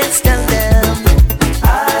ways. Tell them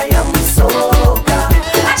I am soca.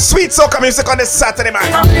 Sweet soca music on this Saturday,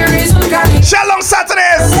 man. I'm the reason God Shalom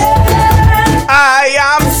Saturdays. I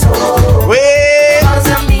am with. Cause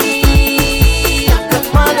of me, a good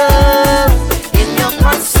mother in your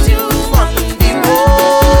costume on the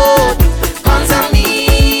road. Cause of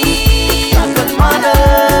me, a good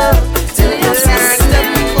mother till your system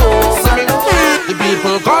goes. The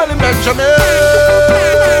people call him Benjamin,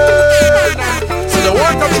 so they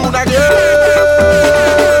want to tune again.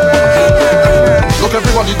 Look,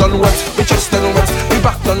 everybody done wet, we chest done wet, we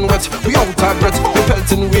back done wet, we out of breath, we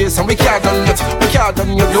pelting waist and we can't done yet, we can't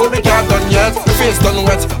done yet, no we can't done yet. We face done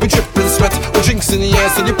wet, we dripping sweat, we drinks in the air,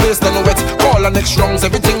 so the place done wet. Call our next rounds,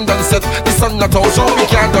 everything done set, the sun not out, so we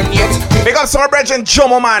can't done yet. Big up some brethren,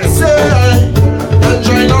 Jomo man. Say,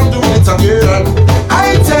 enjoy not doing it again.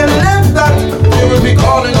 I tell them that they will be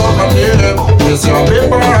calling out my name. Yes, your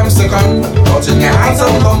paper I'm second, but in your hands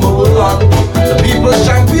I'm number one. The people's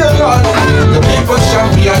champion, the people's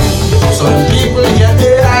champion. So the people here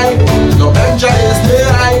AI, no Benja is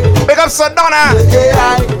AI. Big up Sedona.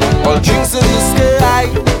 AI, all drinks in the sky.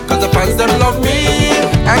 Cause the fans them love me,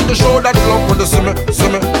 and to show that love with the simmer. The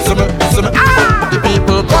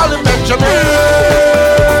people call him Benjamin,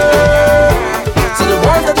 so they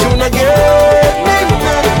want to tune again.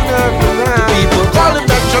 The people call him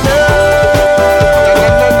Benjamin,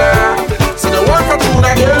 so they want to tune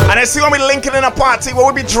again. And I see when we linking in a party where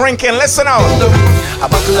we be drinking. Listen out. A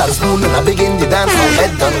buckle of spoon and I begin the dance. My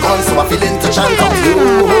head done gone, so I feel into chant of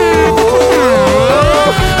you.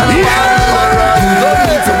 You don't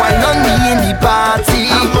need to wine on me in the party.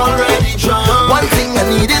 I'm already drunk. One thing I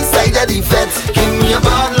need inside of the fete, give me a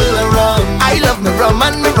bottle of rum. I love me rum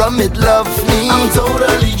and me rum it love me. I'm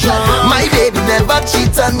totally drunk. My baby never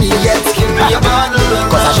cheat on me yet. Give me a bottle of rum.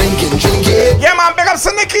 Cause I drinking. Yeah man, big up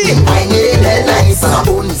Nikki. Whining and nice and I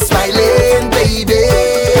only smiling, baby.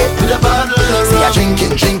 With a bottle of rum. See I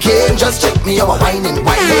drinking, just check me out whining.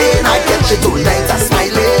 I catch it all night, I'm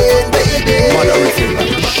smiling, baby.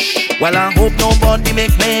 Well, I hope nobody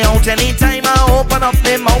make me out anytime I open up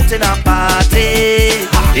my mouth in a party.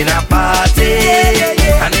 In a party.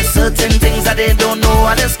 And there's certain things that they don't know.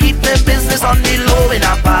 I just keep their business on the low in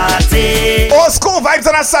a party. Old school vibes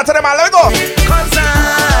on a Saturday, man. Let me go. 'Cause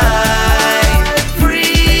I'm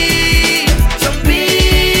free to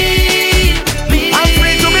be me. I'm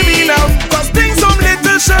free to be me now. 'Cause things some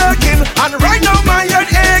little shaking. And right now my head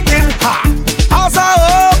aching. Ha! As I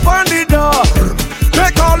open the door, they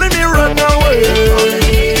calling me run away.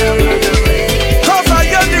 'Cause I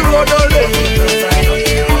hear the road away.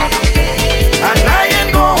 And I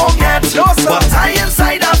ain't go home yet. No, sir. But I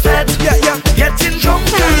inside a bed. Yeah, yeah. Getting drunk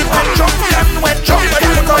and when drunk and when drunk. Put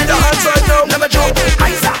your hands right now. Let me jump.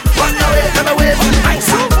 Isa, run away. Let me wave.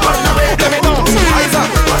 Isa, run away. Let me dance. Isa,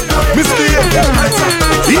 misbehave. Isa,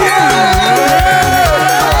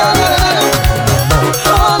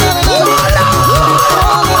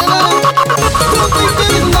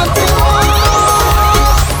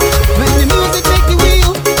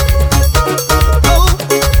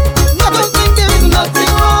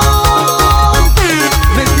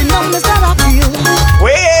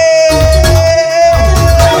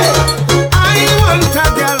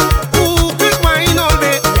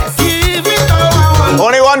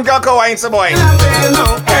 wine, so boy.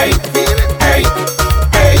 Hey, hey,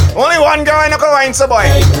 hey. Only one girl in the wine, so boy.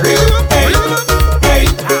 Hey, hey, hey,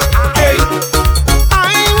 hey.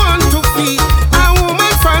 I want to see a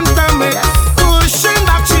woman front of me, pushing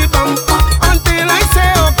back she bum until I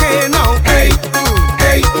say okay now. Hey,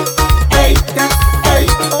 hey, hey, hey.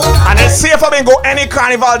 And it's see if I been go any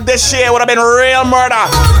carnival this year, would have been real murder.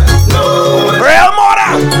 No, real murder.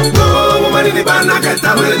 No woman in the band, I get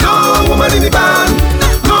away. No woman in the band.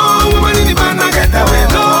 No woman in the band, I get away.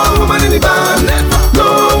 No woman in the band.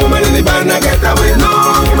 No woman in the band, I get away. No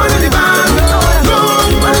woman in the band. No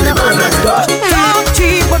woman in the band, I get away. Talk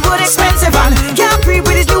cheap but good expensive and can't creep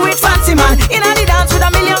with his new age fancy man. In the dance with a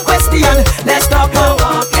million questions. Let's talk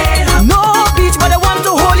about no beach but I want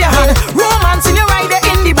to hold your hand. Romance in your rider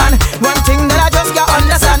in the band. One thing that I just can't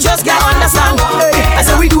understand. Hey, I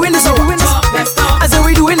said we doing this over. I said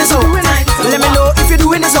we doing this over. Let me know if you're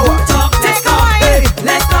doing this over. Take a wine. Hey,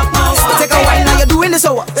 let's talk now. Take a wine now you're doing this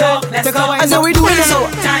over. Take a wine. I said we doing this over.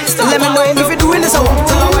 Let me know if you're doing this over.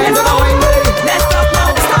 Take a wine. Let's talk now.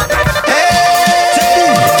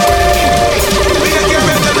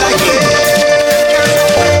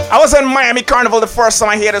 I was in Miami Carnival the first time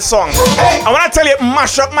I hear the song. I want to tell you,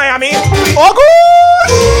 mash up Miami. Oh,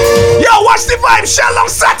 good. Yo, watch the vibe. Shell long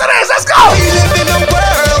Saturdays. Let's go. We live in a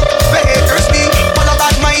world where haters be full of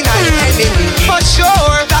bad mind and enemy. For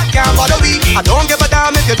sure, that can't bother me. I don't give a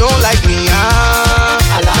damn if you don't like me.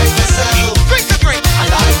 I like myself. Drink the drink. I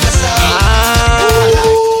like myself.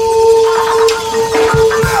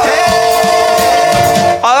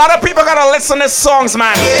 A lot of people gotta listen to songs,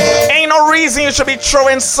 man. Ain't no reason you should be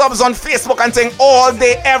throwing subs on Facebook and saying all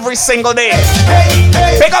day, every single day.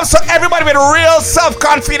 Big ups to everybody with real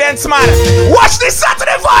self-confidence, man. Watch this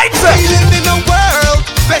Saturday vibes. We live in a world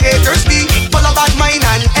where haters be full of bad mind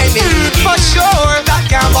and enemy. For sure, that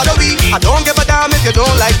can't bother me. I don't give a damn if you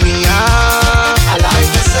don't like me. I like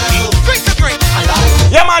myself. Drink the drink. I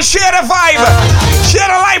like. Yeah, man, share the vibe. Share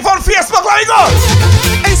the live on Facebook. Let me go.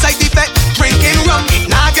 Inside the bed, drinking rum.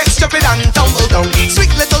 Now get stupid and tumble down.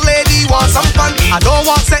 Sweet little lady wants some fun. I don't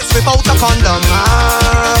want sex without a condom.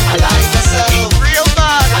 I like myself. Real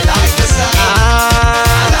bad. I like myself.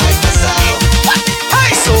 I like myself.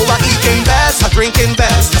 Hey, so I eating best, I drinking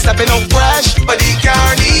best, I stepping out fresh for the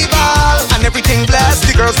carnival. And everything blessed,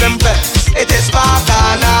 the girls them blessed. It is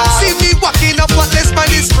bacana. See me walking up buttless by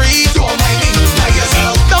the street. Don't mind me, by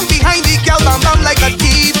yourself. Down behind the girl, bam bam like a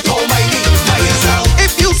thief. Don't mind me, by yourself.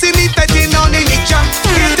 If you see me betting on any jump,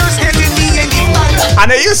 haters hating me in the back. And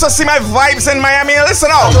they used to see my vibes in Miami. Listen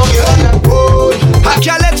out. I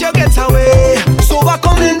can't let you get away. So I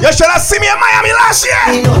come in. You should have seen me in Miami last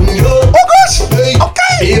year. Oh gosh.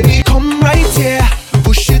 Okay. Baby, come right here.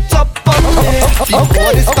 Push it up on there.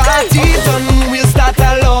 Before this party done, we'll start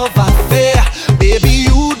a love affair. Baby,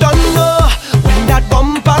 you don't know when that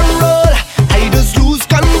bumper roll, I just lose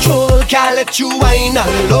control. Can't let you whine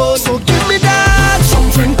alone. So give me that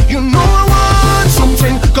something. You know I want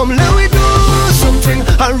something. Come let me do something.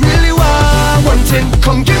 I really want one thing.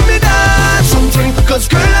 Come give me that something. Cause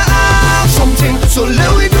girl I have something. So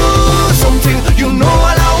let me do something. You know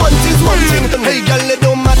all I want is one thing. Hey girl, it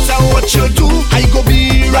don't matter what you do, I go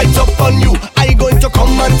be right up on you. I going to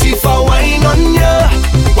come and teeth a wine on ya.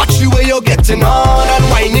 Watch the way you're getting on and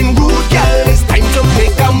whining rude, girl. It's time to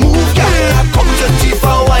make a move, girl. I come to teeth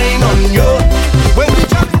a wine on you. When we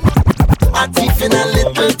jump, I teeth in a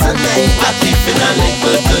little tonight. I teeth in a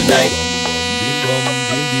little tonight.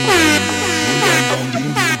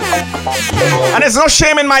 And there's no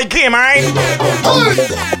shame in my game, alright?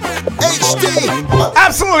 HD.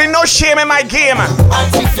 Absolutely no shame in my game. I'm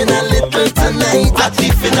tiffing a little tonight. I'm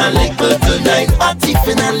tiffing a little tonight. I'm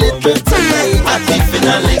tiffing a little tonight. I'm tiffing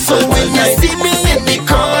a little. So when you see me in the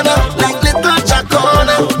corner, like little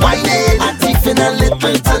Jacona, why then? I'm tiffing a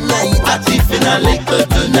little tonight. I'm tiffing a little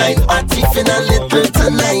tonight. I'm tiffing a little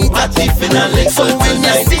tonight. I'm tiffing a little. So when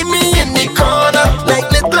you see me in the corner, like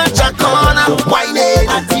little Jacona, why then?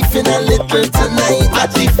 I'm tiffing a little tonight. I'm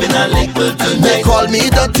tiffing a little tonight. They call me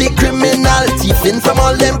dirty criminal, thieving from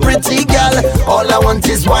all them pretty gal. All I want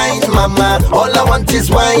is wine, mama. All I want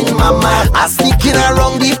is wine, mama. I sneaking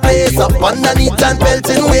around the place, up underneath and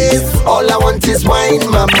belting ways. All I want is wine,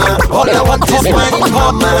 mama. All I want is wine,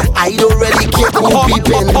 mama. I don't really care who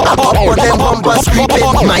peeping. I'm up on them bumpers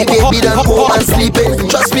creeping. My baby done home and sleeping.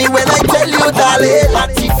 Trust me when I tell you, darling. I'm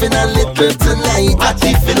thieving a little tonight. I'm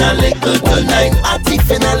thieving a little tonight. I'm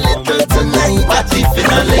thieving a little tonight. I'm thieving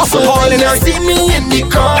a little. So when you see me in the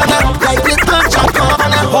corner, like little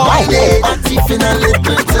Jacona, why they? I'm thieving a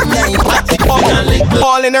little tonight. I'm thieving a little.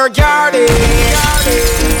 All in her garden.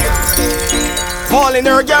 All in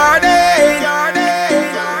her garden.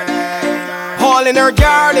 All in her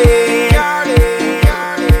garden.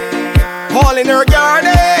 All in her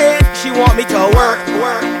garden. She want me to work,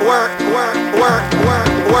 work, work, work, work,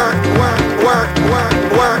 work, work, work, work, work,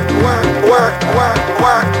 work, work, work, work, work, work, work,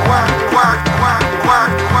 work,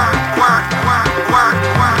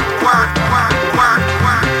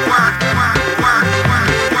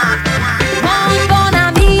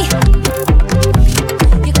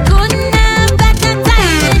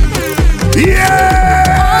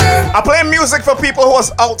 Yeah! I play music for people who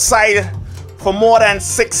was outside for more than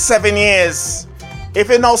 6-7 years. If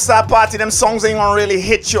you now start party, them songs ain't gonna really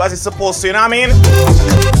hit you as it's supposed to, you know what I mean?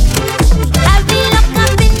 I've been locked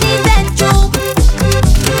up in the bedroom.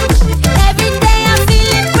 Every day I'm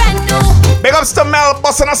feeling brand new. Big ups to Mel,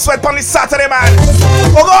 busting a sweat on this Saturday, man.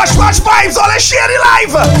 Oh gosh, watch vibes, all let's share it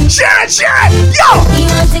live. Share it, yo! He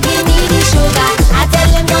wants to give me the sugar. I tell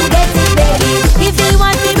him don't get it, baby. If he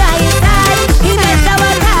wants me by his side, he better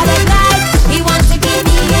work hard at night. He wants to give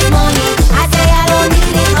me his money. I say I don't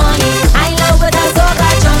need his money. I love with a soca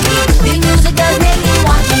junkie. The music does make me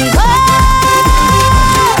want me. Oh,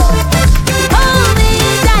 hold me,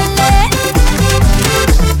 darling.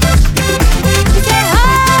 He say, oh,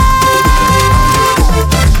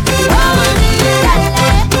 hold me,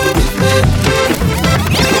 darling.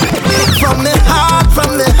 From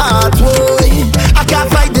the heart, boy, I can't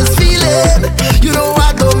fight this feeling. You know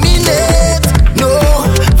I don't mean it. No,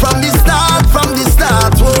 from the start,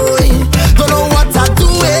 boy. Don't know what I'm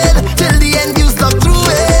doing till the end. You stuck through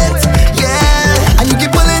it, yeah. And you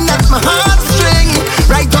keep pulling at my heartstring,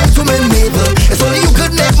 right down to my navel. It's only you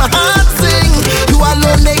could make my heart sing. You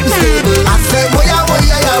alone make me stable. I say, boya,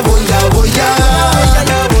 boya, boya, boya.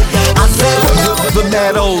 I say, boya. The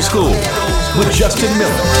Mad Old School with Justin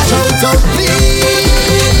Miller. So please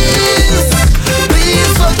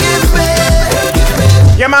forgive me.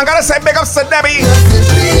 Yeah, man, gotta say big ups to Debbie.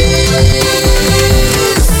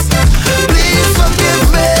 Please forgive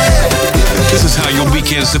me. This is how your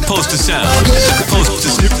weekend's supposed to sound. Supposed to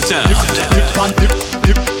sound.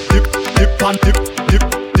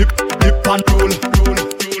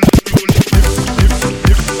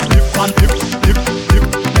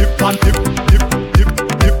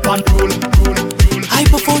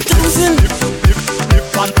 Hyper 4000.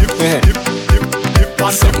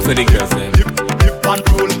 Something for the girls, man.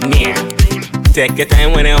 Yeah. Take your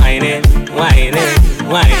time when you're whining, whining,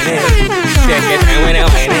 whining. Take your time when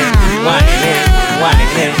you're whining, whining,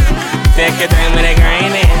 whining. Take your time when you're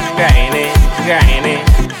grinding, grinding, grinding.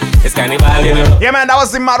 It's carnival, you know. Yeah, man, that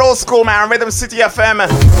was the Mad Old School, man. Rhythm City FM.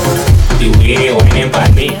 The way you're whining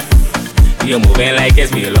for me, you're moving like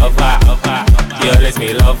it's me lover. You're just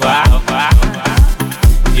me lover.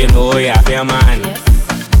 You know you have your man,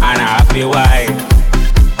 and I have your wife.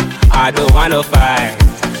 I don't wanna fight.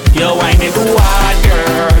 You're whining too hard,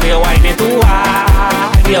 girl. You're whining too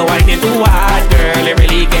hard. You're whining too hard, girl. You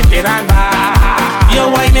really get it on bad. You're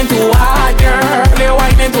whining too hard, girl. You're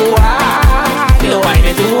whining too hard. You're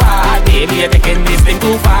whining too hard, baby. You're taking this thing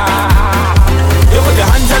too far. You put your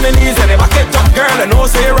hands on the knees and the back it up, girl. I know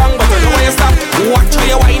say wrong, but you know when you stop. Watch how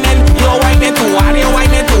you're whining. You're whining too hard. You're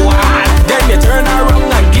whining too hard. Then you turn around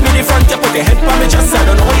and give me the front. You put your head on me chest. I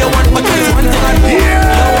don't know what you want, but there's one thing I know.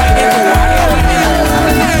 You're whining too hard. You're whining too hard.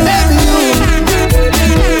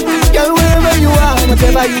 Girl, wherever you are,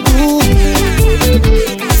 whatever you do,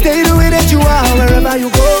 stay the way that you are wherever you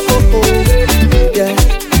go. Yeah,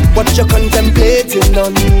 what you're contemplating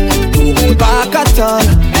on, don't hold back at all.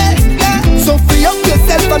 So free up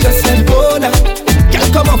yourself and just let go now.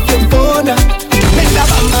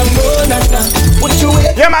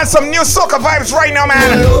 on some new soca vibes right now,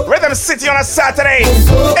 man. Rhythm City on a Saturday.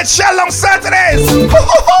 It's Shell Long Saturdays.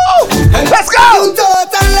 Let's go.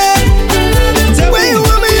 When you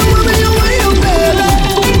want me, you want me, you want you better.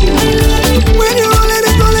 When you roll it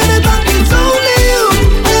back, it's only you.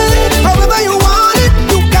 However you want it,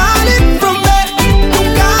 you got it from there. You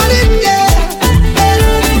got it, yeah.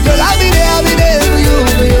 Girl, I'll be there for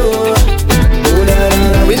you. Oh, na, na,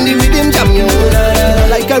 na. When the rhythm jam you, oh, na, na, na.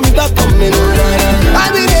 Like a river coming, oh, na, na. I'll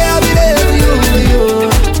be there for you.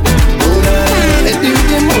 Oh, na, na, na. Let the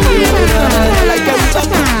rhythm move, oh, na, na, na. Like a river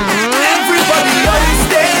coming. Everybody on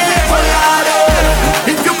stage, oh, Lord,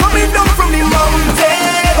 oh. If you're coming down from the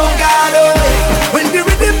mountain, oh God, oh. When the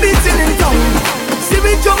rhythm beating in town, see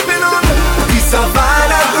me jumping on the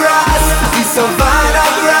savannah grass, the savannah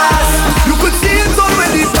grass. You could see it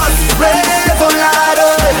already past red, oh Lord,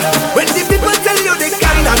 oh. When the people tell you they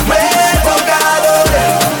cannot wait, oh God, oh.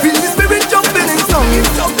 Feel the spirit jumping in town,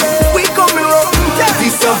 we coming round the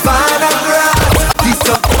savannah grass, the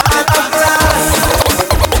savannah grass.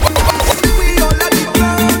 We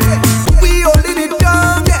all in it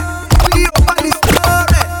down, we up on the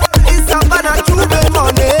story. It's Savannah Juve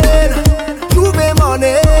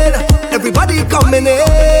morning, everybody coming in.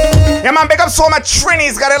 Yeah, man, big up so much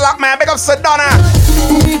Trini's got it locked, man. Big up Sedona.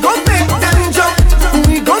 We gon' make them jump,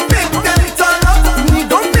 we gon' make them turn up, we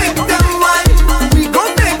gon' make them wine, we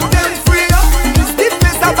gon' make them free up. Stiff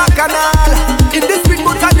as a bacchanal, in this street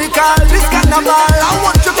botanical, this carnival. I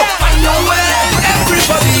want you to find your way.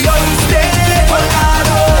 Everybody on stage, oh God,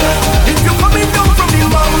 oh. If you're coming down from the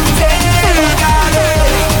mountain, oh God,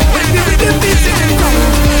 oh. When the rhythm beats in the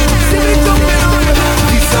groove, see me jumping on the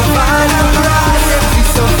savannah grass, the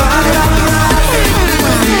savannah grass.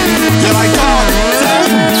 Yeah, like that.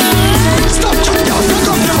 Stop, pick up your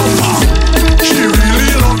bumper. She really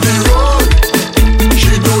love the road.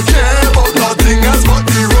 She don't care about nothing else but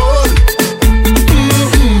the road.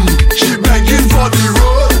 She begging for the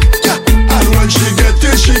road. Yeah, and when she get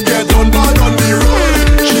it, she get on bad on the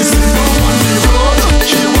road. She sit down on the road.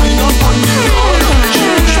 She wind up on the road. She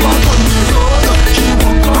push back on the road. She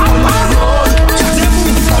walk up on the road. She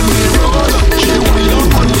move on the road. She wind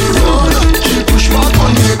up on the road. She push back on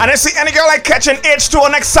the road. And I see any girl like catching H2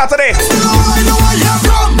 next Saturday.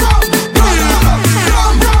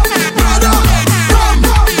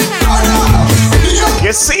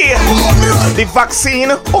 You see the vaccine.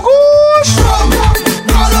 Oh gosh.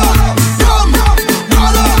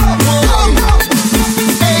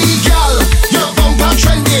 Hey girl, your bumper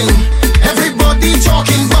trending. Everybody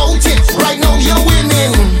talking about it. Right now you're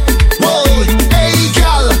winning. Whoa, hey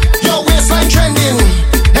girl, your waistline trending.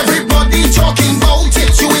 Everybody talking about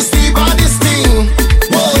it. You is the baddest thing.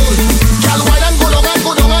 Whoa, girl, why don't go down and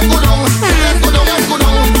go down and go down. And go down and go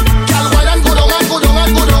down. Girl, why don't go down and go down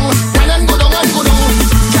and go down. Why don't go down and go down.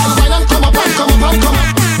 Girl, why don't come up and come up and come up.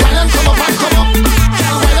 Why don't come up and come up.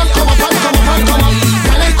 Girl, why don't come up and come up and come up.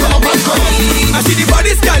 Why don't come up and come up. I see the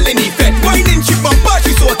body's girl in effect. Whining chip on bar,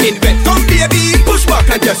 she's soaking wet. Come baby, push back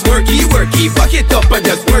and just worky, worky. Back it up and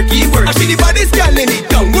just worky, worky. I see the body's girl in it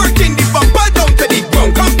down. Working the bumper down to the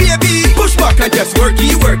ground. Come baby, push back and just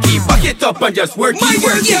worky, worky. Back it up and just worky,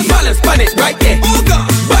 worky. Yeah, balance pan it right there. Oh God,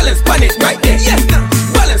 balance pan it right there. Yes, now,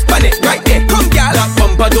 balance pan it right there. Come girl, that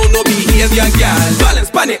bumper don't know behavior, girl. Balance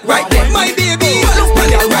pan it right there. My baby, balance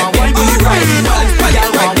pan it right there. Alright, balance pan it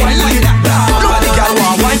right there. Like that. Nobody got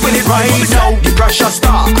one wine when it right now. The pressure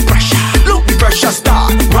start. Look, the pressure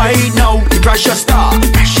start right now. The pressure start.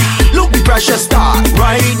 Look, the pressure start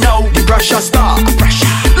right now. The pressure start.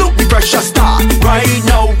 Look, the pressure start right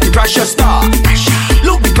now. The pressure start.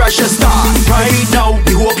 Look, the pressure start right now.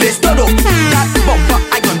 The whole place turn up. That bumper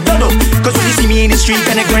I gon' turn up. Cause when you see me in the street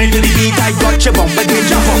and I grind to the beat, I got your bumper to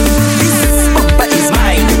jump up. This bumper is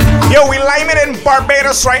mine. Yo, we lime it in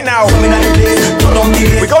Barbados right now.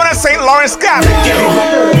 We going to St. Lawrence Gap. Take your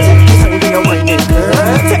time when you're whining, girl.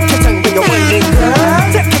 Take your time when you're whining, girl.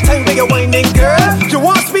 Take your time when you're whining, girl. You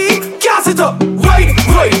want speed? Gas it up. Right,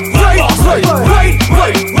 right, right, right, right,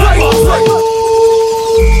 right, right.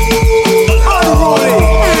 Unruly.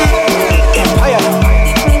 Empire.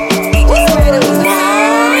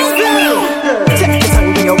 Take your time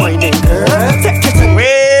when you're whining, girl. Take your time.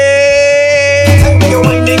 When you're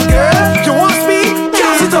whining, girl. You want speed?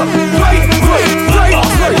 Gas it up. Right, right, right, right,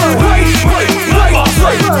 right, right, right,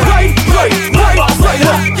 right, right, right,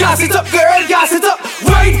 right. Gas it up, girl. Gas it up.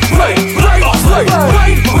 Right, right, right, right, right,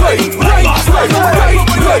 right, right, right, right, right,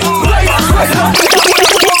 right.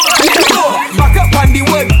 Back up on the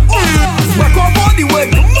word. Back up on the word.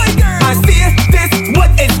 I say this,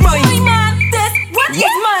 what is mine? This, what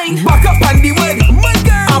is mine? Back up on the word. And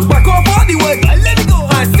back up on the word. Let it go.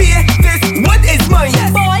 I say this, what is mine?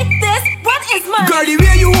 Boy,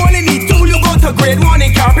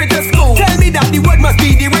 carpet to school. Tell me that the word must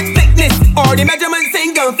be the right thickness, or the measurements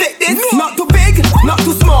ain't gonna fit this. Not too big, not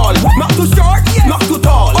too small, not too short, not too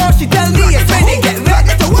tall. Or she tell me it's when they get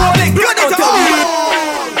ready to roll it good on top.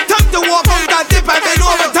 Time to walk out and dip and bend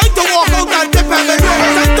over. Time to walk out and dip and bend over.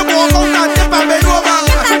 Time to walk out and dip and bend over.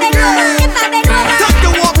 Time to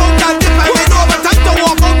walk out and dip and bend over. Time to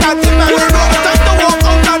walk out and dip and bend over. Time to walk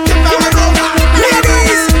out and dip and bend over.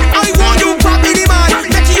 Ladies, I want you properly the man.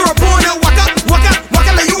 Let your opponent walk up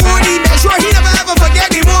like you own him. Make sure he never ever forget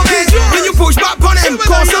the moment when you push back on him.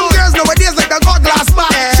 Cause some girls nowadays like they got glass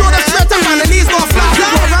back. Show the straight up and the knees go flat.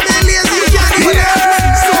 Program ain't lazy, you can't do it.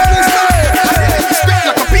 So please spit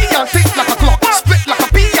like a pea and tick like a clock. Spit like a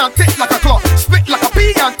pea and tick like a clock. Spit like a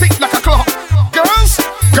pea and tick like a clock. Girls,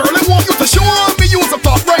 girl, I want you to show me use a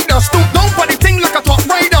top rider. Stoop down for the thing like a top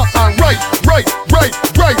rider. And right.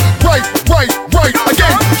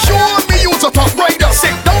 Again, show me use a top rider.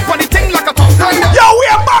 Sit down for the thing like a top rider. Yo, we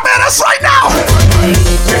are Barbados right now.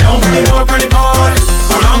 Get down for the board, for the board.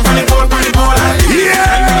 Hold on for the board, for the board. Yeah.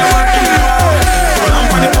 Hold on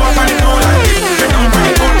for the board, for the board. Get down for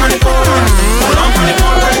the board, for the board. Hold on for the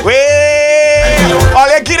board. Wait. All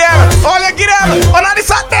you get them. On the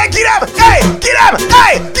side there, get them. Hey, get them.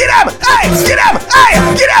 Hey, get them. Hey, get them. Hey,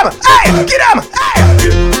 get them. Hey, get them. Hey.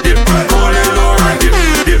 Call it Lord. Dip.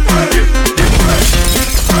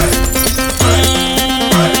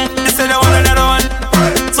 They say they want another one,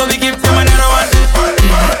 so we give them another one.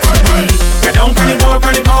 Get down for the board,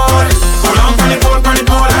 for the board. Hold on for the board, for the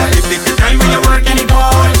board. If the time when you work any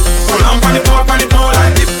board. Hold on for the board, for the board.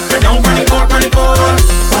 Get down for the board, for the board.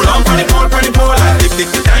 Hold on for the board, for the board. If the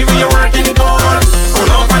time when you work any board. Hold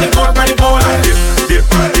on for the board, for the board. Dip.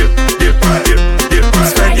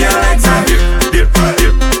 Spread your legs and dip.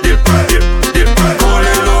 Call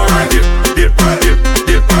it Lord. Dip.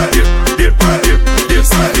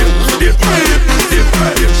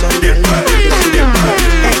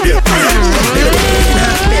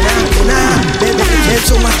 Bend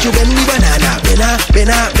so much you bend the banana.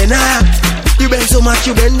 Bena. You bend so much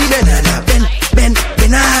you bend the banana.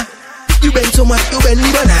 Bena. You bend so much you bend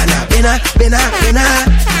the banana. Bena.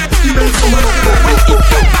 You bend so much.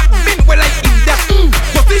 Bend well I eat that.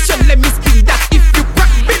 Position let me spin that. If you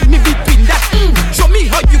crack bend me between that. Show me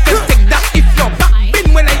how you can take that. If your back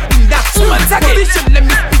bend when I in that. Position let me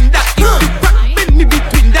spin that. If you crack bend me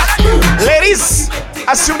between that. Ladies,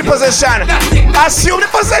 assume the position. Assume the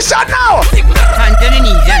position now. Hand to the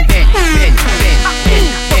knees and bend.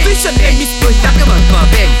 Position let me spin that.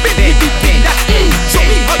 Bend me between that. Show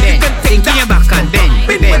me how you can take that. Your back and bend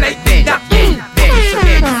when I in that. Hand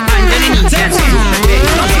to the knees and bend.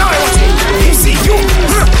 You see you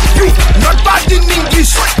not bad in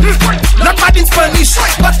English, not bad in Spanish,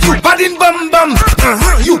 but you bad in bum.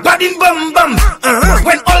 You bad in bum.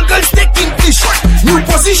 When all girls take English, new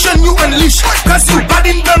position you unleash, cause you bad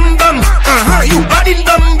in bum. You bad in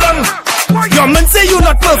bum. Your man say you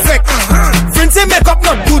not perfect, friends say makeup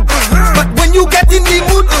not good, but when you get in the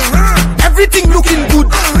mood, everything looking good.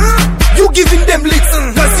 You giving them licks,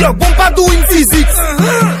 cause your bumper doing physics.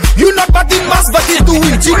 You not bad in mass, but you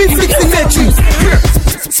doing Jimmy flicks in the trees.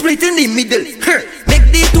 Split in the middle. Make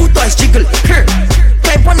the two toys jiggle.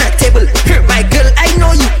 Climb on a table. My girl, I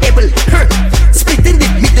know you able. Split in the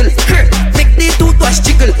middle. Make the two toys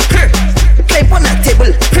jiggle. Climb on a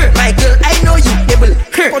table. My girl, I know you able.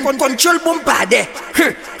 Control bumper there.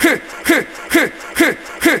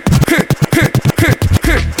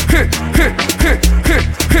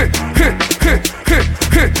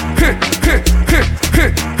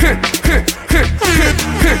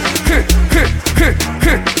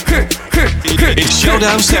 It's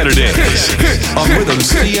Showdown Saturdays on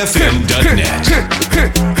RhythmCityFM.net.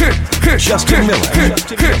 Justin Miller.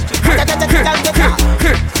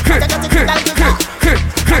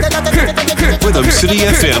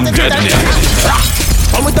 RhythmCityFM.net.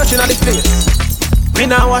 When we touching on the place, we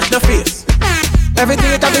now wash the face.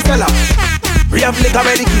 Everything it have to sell out. We have liquor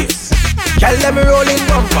by the case. Girl them rolling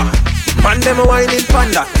bumper, man them whining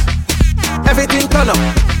panda. Everything turn up,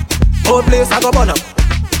 whole place I go burn up.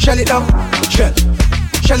 Shell it down, shell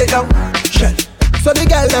it down, shell. So the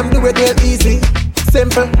girl them do it real easy,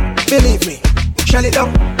 simple, believe me. Shell it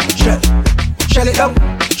down, shell it down,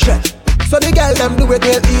 shell. So the girl them do it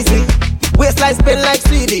real easy. Waistline spin like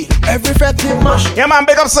CD. Every fret you mash. Yeah, man,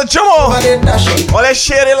 big up to Jomo. Oh, let's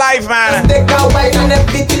share it live, man.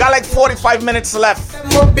 We got like 45 minutes left.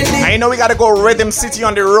 I know we gotta go Rhythm City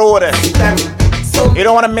on the road. You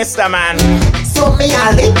don't want to miss that, man. It's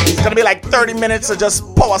gonna be like 30 minutes of just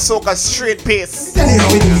power soca straight pace.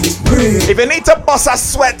 If you need to bust a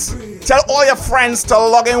sweat, Tell all your friends to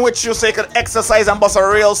log in with you so you can exercise and bust a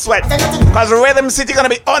real sweat. Cause Rhythm City gonna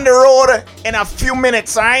be on the road in a few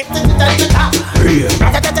minutes, alright?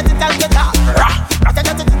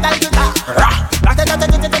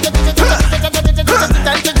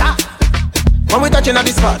 When we touching on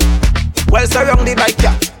this spot, well surrounded by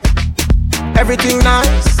cat. Everything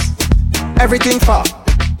nice, everything far.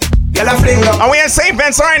 Yellow fling up. And we in St.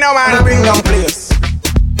 Vincent right now, man. Bring down place.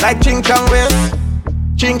 Like Ching Chong West,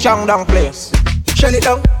 Ching Chong down place. Shell it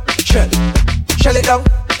down, shell. Shell it down,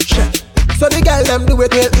 shell. So the girl them do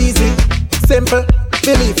it real easy. Simple,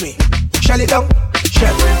 believe me. Shell it down,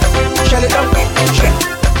 shell. Shell it down, shell.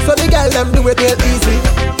 So the girl them do it real easy.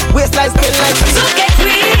 Waistline spin like So get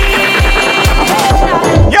me.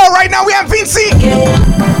 Yo, right now we have Vinci.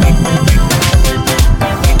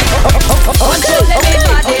 Control me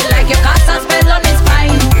body like you cast a spell on his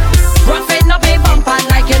spine. Roughing up a bumper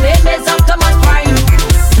like your name is Optimus Prime.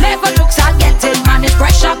 Never looks at getting man, it's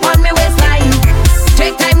pressure on me waistline.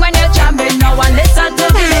 Take time when you're jamming, now and listen to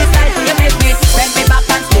the bassline. You make me bend me back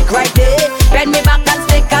and stick right there. Bend me back and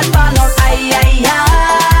stick and fall out. Aye, aye,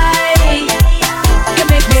 aye. You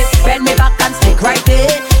make me bend me back and stick right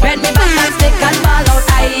there. Bend me back and stick and fall out.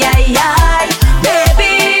 Aye, aye, aye.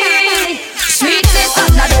 Baby, sweetness on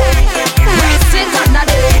the day. Rest it on the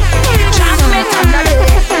day. Jam it on the day.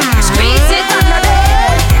 Squeeze it on the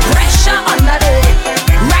day. Pressure on the day.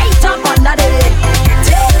 Right up on the day.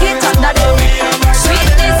 Take it on the day.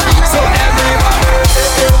 Sweetness on the day.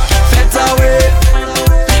 so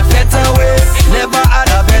everybody, better way, never had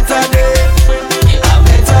a better day. A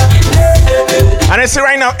better day. And I see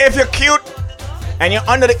right now, if you're cute and you're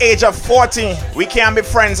under the age of 40, we can't be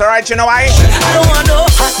friends, alright? You know why? I don't want no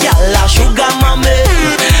hot gal, a sugar mommy.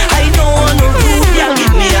 I don't want no rude gal,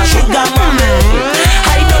 give me a sugar mommy.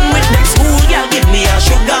 I done with them school gal, give me a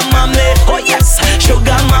sugar mommy. Oh yes,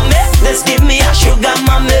 sugar mommy, let's give me a sugar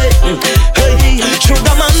mommy. Hey,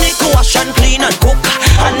 sugar mommy, go wash and clean and cook.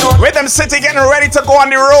 I know Rhythm City getting ready to go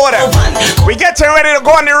on the road. We getting ready to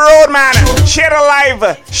go on the road, man. Share the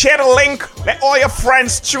live, share the link. Let all your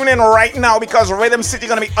friends tune in right now because Rhythm City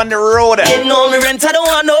gonna be on the road. you know me rent, I don't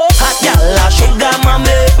want no hot gal, a sugar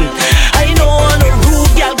mommy. I don't want no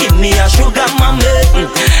rude gal, give me a sugar mommy.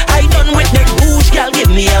 I done with the booze gal, give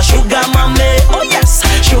me a sugar mommy. Oh yes,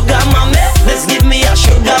 sugar mommy, let's give me a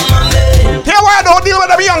sugar mommy. Here why I don't deal with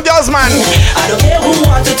them young girls, man. I don't care who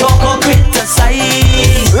want to talk or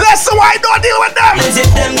criticize. Listen, why I don't deal with them. Is it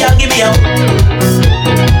them gal, give me a.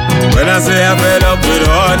 When I say I fed up with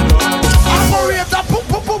hard,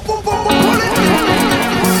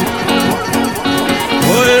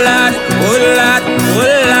 lad,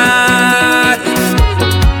 lad.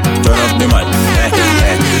 Turn up the mic.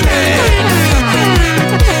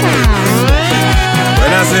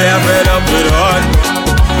 When I say I fed up with hard,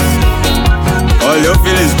 all you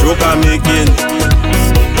feel is joke I'm making.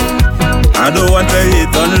 I don't want to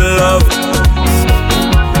hate on love,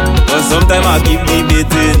 but sometimes I keep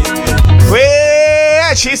debating.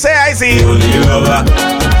 Wait, she say I see. She only lover,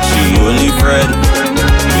 she only friend.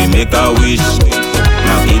 We make a wish,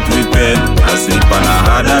 now eat with pen. I sleep and I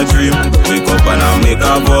had a dream. Wake up and I make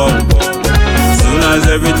a vow. Soon as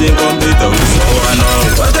everything complete, I will so I know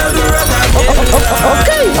what I do wrong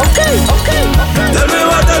again. Okay. Tell me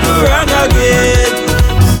what I do wrong again.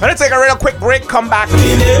 Let's take a real quick break, come back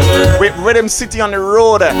with Rhythm City on the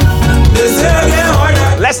road.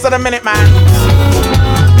 Less than a minute, man.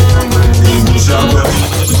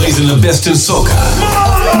 Blazing the best in soca.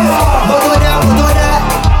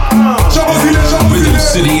 Rhythm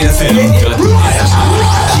City FM.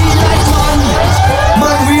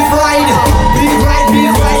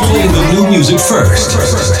 Playing the new music first.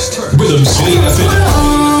 Rhythm City FM.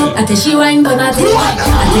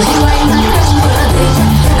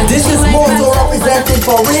 This is Moto representing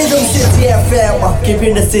for Rhythm City FM,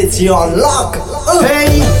 keeping the city on lock.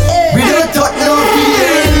 Hey, we don't talk no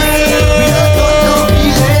feelings.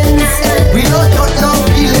 We don't talk no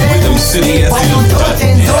feelings. Rhythm City FM.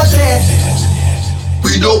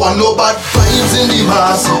 We don't want no bad vibes in the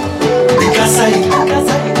mass. Because I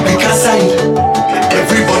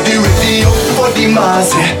everybody ready up for the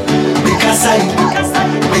mass. Because I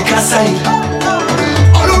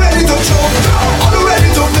all ready to jump, all ready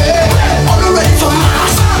to play, all ready for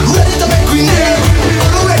mass, ready to make we name,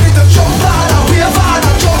 all ready to jump hard and wave hard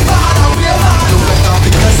and jump hard and wave hard.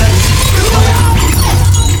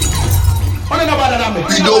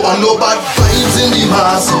 We don't want no bad vibes in the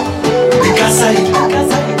mass. Because I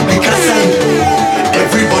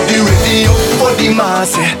everybody ready up for the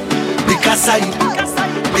mass. Because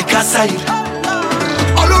I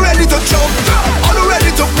all ready to jump, all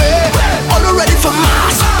ready to play, all ready for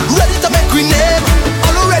mass, ready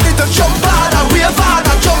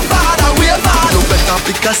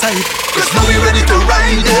bigger side. Cause now we ready to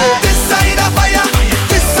ride it. This side of fire,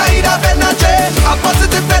 this side of energy, a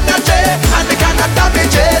positive energy, and we cannot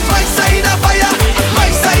damage it. My side of fire, my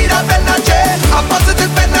side of energy, a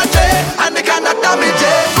positive energy, and we cannot damage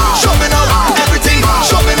it. Show me now everything,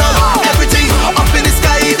 show me now everything, up in the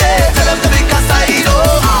sky there. Tell them the bigger side, oh.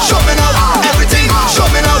 Show me now everything, show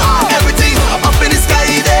me now everything, up in the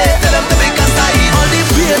sky there. Tell them the bigger side. All the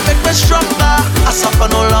pain make me stronger, I suffer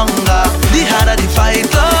no longer. The harder the fight,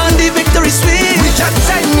 Lord, the victory sweet. We just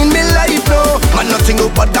time in me life, no. Man, nothing go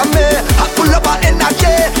bother me. I pull up my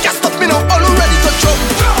energy. Just stop me now, all ready to jump,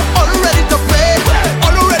 all ready to play,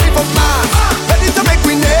 all ready for mass, ready to make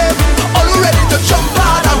we name, all ready to jump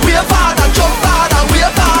hard and wave hard and jump hard and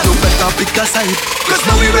wave hard. You better pick a side, cause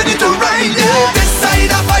now we ready to ride it. This side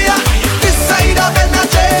of fire, this side of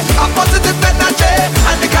energy, a positive energy,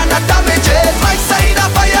 and they cannot damage it. My side of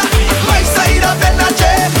fire, my side of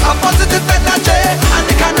energy, a positive energy, and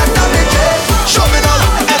they cannot damage it. Show me now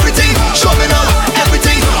everything, show me now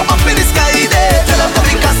everything, up in the sky there. Tell them the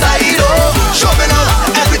bigger side, oh. Show me now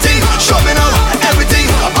everything, show me now everything,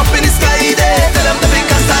 up in the sky there. Tell them the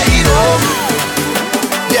bigger side, oh.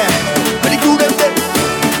 Yeah, when you do them then,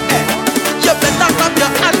 you better clap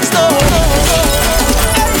your hands now.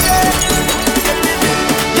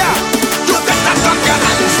 Yeah, you better clap your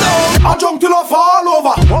hands now. I jump till I fall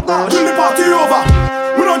over, till the party over.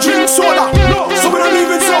 We don't drink soda, so we don't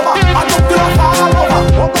leave it sober. I jump till I fall over,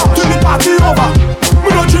 till the party over. We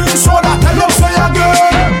don't drink soda, tell them say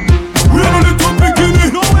again. We have a little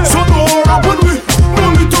bikini, so no rap with me.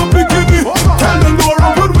 No little bikini, tell them no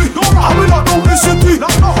rap with me. I will not know the city, no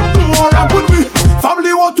rap with me.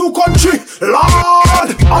 Family want to country, Lord.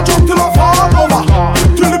 I jump till I fall over,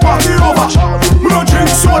 till the party over. We don't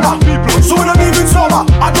drink soda, so we don't leave it sober.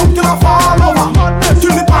 I jump till I fall over,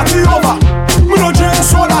 till the party over. We don't drink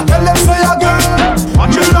soda, tell them say again.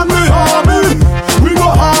 Me and me army, we go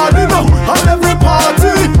hard enough. And every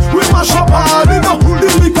party, we mash up hard enough. The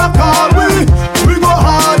liquor call we go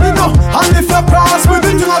hard enough. And if you cross with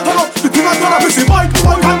the thing I turn up, the thing I turn up is the mic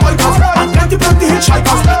and bikers. And plenty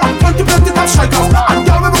hitchhikers, and plenty top strikers. And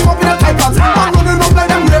y'all will come in the typers. And running up like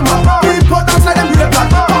them rainbow. People dance like them rainbow.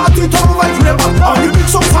 Party turn up like rainbow. And you big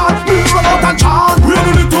so hard, we run out and chant. We have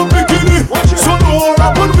a little bikini, so no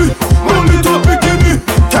rap with me. No little bikini,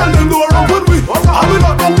 tell them no rap with me. I will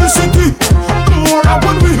not know the city, no rap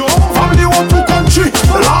with me. Family want to country,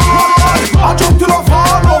 Lord. I jump till I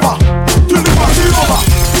fall over, till the party over.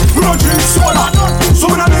 We don't drink soda, so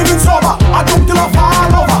we don't leave it sober. I jump till I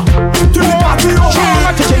fall over, till the party over.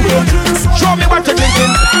 Show me what you're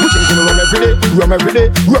drinking. We drinking rum every day, rum every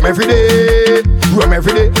day, rum every day, rum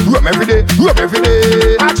every day, rum every day, rum every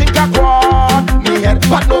day. I drink a quart, me head,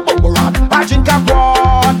 but no bumble rat. I drink a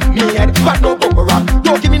quart, me head, but no bumble rat.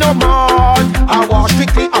 Don't give me no malt, I want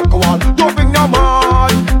strictly alcohol. Don't bring no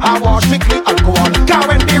malt, I want strictly alcohol. Cause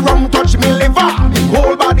when the rum touch me liver, me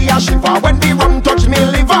whole body a shiver. When the rum touch me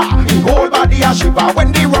liver, me whole body a shiver.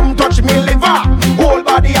 When the rum touch me liver, whole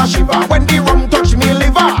body a shiver. When the rum touch me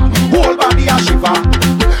liver, whole body a shiver.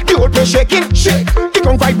 The old place shaking, shake, the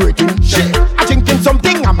gun vibrating, shake. I drinking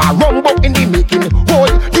something, I'm a rum but in the making.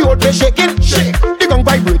 Hold, the old place shaking, shake, the gun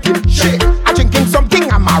vibrating, shake. I drinking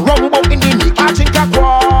something, I'm a rum but in the making. I drink a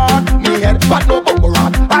quart, me head, but no bumble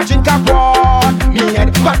rat. I drink a quart, me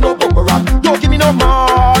head, but no bumble rat. Don't give me no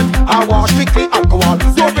malt, I want strictly alcohol.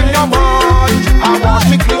 Don't bring no malt, I want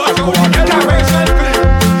strictly alcohol.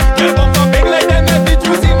 Get up so big like them, let the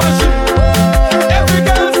juicy machine. Every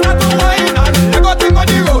girl start to whine and leg out thing on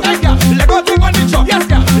the road. Hey girl, leg out thing on the truck. Yes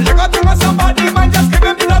girl, leg out thing on somebody, man just give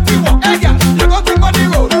them the dirty walk. Hey girl, leg out thing on the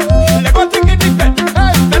road, leg out thing in the bed.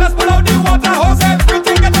 Hey, fellas pull out the water hose,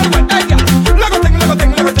 everything get all wet. Hey girl, leg out thing, leg out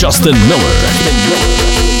thing, leg out thing. Justin Miller.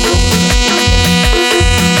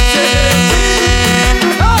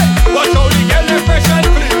 Watch how the girl them fresh and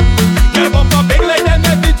clean. Girl bumper big like them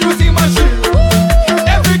heavy juicy machine.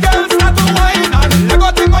 Every girl start to whine and leg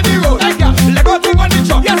out thing on the road. Hey girl, leg out thing on the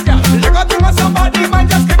truck. Yes girl, leg out thing on somebody, man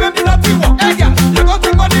just give them the dirty walk. Hey girl, leg out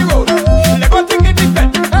thing on the road, leg out thing in the bed.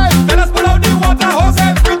 Hey, fellas pull out the water hose,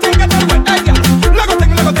 everything get all wet. Hey girl, leg out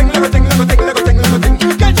thing, leg out thing, leg out thing, leg out thing, leg out thing, leg out thing.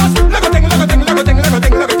 Girl just leg out thing, leg out thing, leg out thing, leg out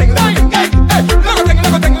thing, leg out thing, leg out thing. Hey, hey, leg out thing,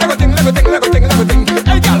 leg out thing, leg out thing, leg out thing, leg out thing, leg out thing.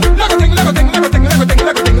 Hey girl, leg out thing, leg out thing, leg out thing, leg out thing, leg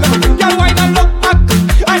out thing, leg out thing. Girl wine and look back,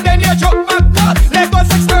 and then you jump back. Leg go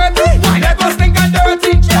 6:30, leg go stink and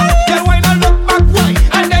dirty. Girl wine and look back,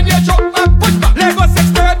 and then you jump back. Push back, leg go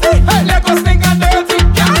 6:30, leg go stink and dirty.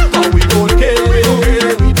 But we don't care, we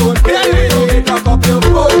don't care, we don't talk up your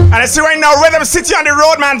boy. And I see right now, Rhythm City on the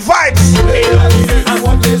road, man, vibes. And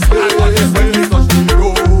what this when we touch the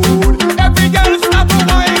road. Every girl start to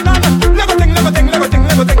whine and leg go thing, leg go thing, leg go thing,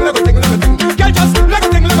 leg go thing.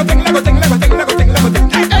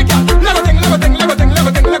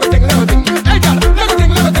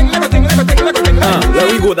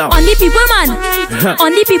 the people, man.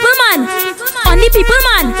 On the people, man. On the people,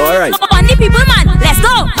 man. Alright. On the people, man. Let's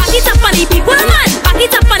go. Back it up on the people, man. Back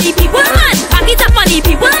it up on the people, man. Back it up on the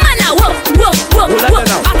people, man. Now, whoa, whoa, whoa, whoa.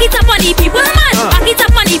 Back it up on the people, man. Back it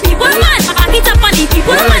up on the people, man. Back it up on the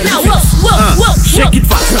people, man. Now, whoa, whoa, whoa. Shake it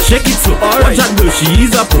fast, shake it slow. Watch that girl, she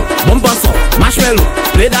is a pro. Bumper song, marshmallow.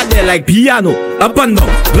 Play that there like piano. Up and down,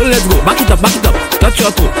 girl, let's go. Back it up, touch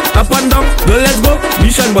your toe. Up and down, girl, let's go.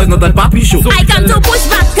 Mission boys, not a papi show. I come to push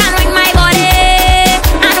back and ring my body,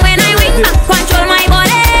 and when I ring back, control my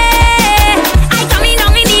body. I come in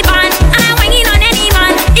down in the band, and I'm winging on any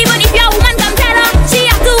man. Even if your woman come tell her, she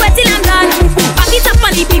have to wait till I'm done. Back it up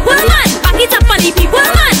on the people, man. Back it up on the people,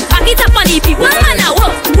 man. Back it up on the people, man. Now,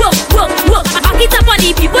 whoa, whoa, whoa, whoa. Back it up on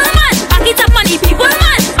the people, man. Back it up on the people,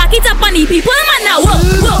 man. Back it up on the people, man. Now, whoa,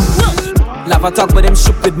 whoa, whoa. Lava talk about them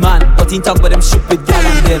stupid man, but he talk about them stupid gal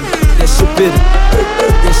and them. They're stupid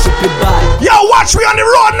bad. Yo, watch me on the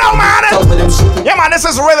road now, man. Yeah, man, this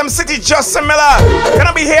is Rhythm City, Justin Miller.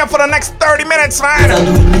 Gonna be here for the next 30 minutes, man.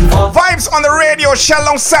 Vibes on the radio,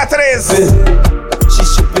 Shalom Saturdays. She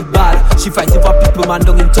stupid bad. She fighting for people, man,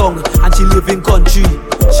 down in tongue, and she live in country.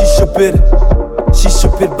 She stupid. She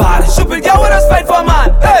stupid bad. Stupid girl, what us fight for,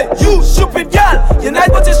 man? Hey, you stupid girl. You're nice,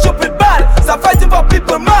 but you're stupid bad. Stop fighting for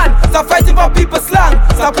people, man. Stop fighting for people slang.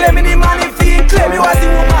 Stop claiming the man if he claim you as the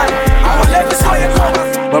woman. I won't let this way come.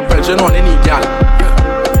 But pressure on any girl.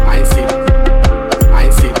 I see.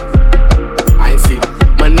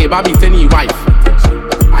 My neighbor beat any wife.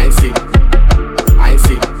 I see.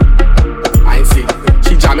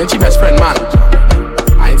 She jamming she best friend, man.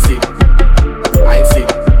 I see.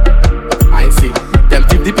 Them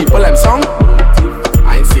tip the people them song.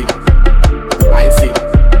 I see.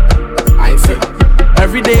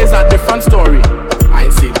 Every day is a different story. I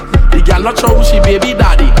see. The girl not sure who she baby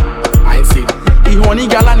daddy. I see. He horny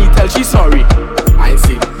girl and he tell she sorry. I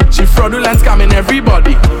see. She fraudulent scamming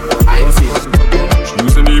everybody. I see. She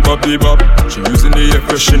using the bop, she using the air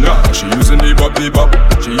freshener. She using the bop,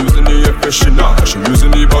 she using the air freshener. She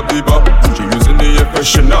using the bop, she using the air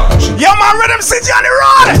freshener. Yo, man, Rhythm City on the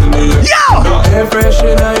road. Yo. Air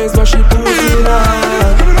freshener is what she put in her.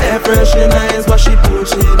 Air freshener is what she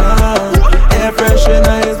put in her. Air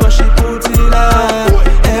freshener is what she put in her.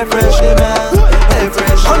 Air freshener.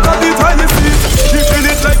 On top the tiny seat, she drill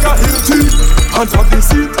it like a Hilti. On top the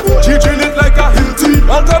seat, she drill it like a Hilti.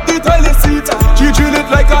 On top the tiny seat, she drill it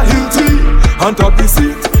like a Hilti. On top the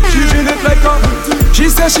seat, she drill it like a Hilti. She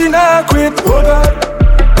says she not quit, oh God.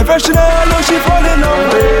 The freshener alone she falling on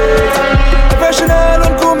weight. The freshener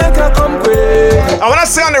alone could make her come quick. I wanna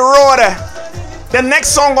say on the road, the next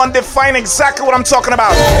song gonna define exactly what I'm talking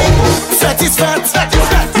about. Satisfied,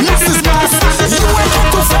 this is mass. You wake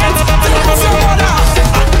up to fat,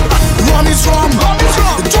 rum is rum,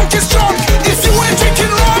 the drunk is drunk. If you ain't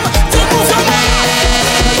drinking rum, then move your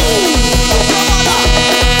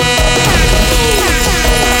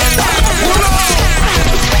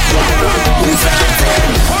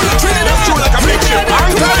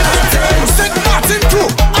St. Martin crew,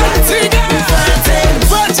 Antigua,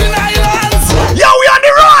 Virgin Islands. Yo, we on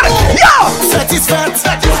the road. Yo. Satisfied,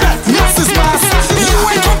 mass is mass. You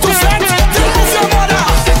ain't come to fat, then move your mother.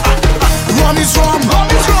 Rum is rum,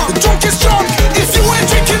 the drunk is drunk. If you ain't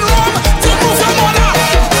drinking rum, then move your mother.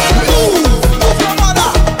 Move your mother.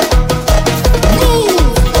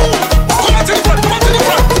 Move. Come on to the front,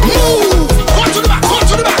 Move. Go to the back,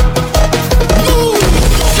 Move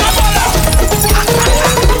your mother.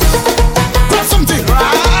 Grab something,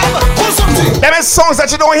 hold something. Them is songs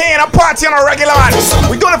that you don't hear in a party on a regular one.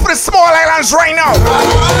 We're doing it for the small islands right now.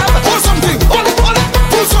 Hold something,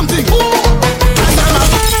 hold something.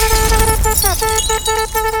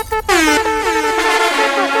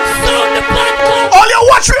 All you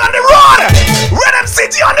watch me on the road. Rhythm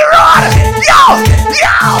City on the road. Yo.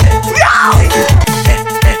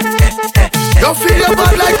 Don't feel your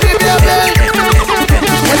bad like me, baby.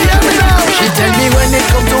 She tell me when it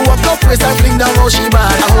come to walk up, place and fling down how she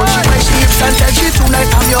bad. I hold she my hips and tell she tonight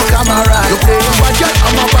I'm your camera. You play bad girl,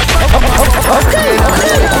 I'm a bad man. Okay.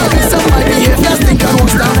 This is my behavior, think I won't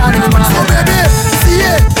stand animal. So baby, see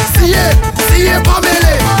it,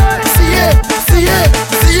 Pamela. See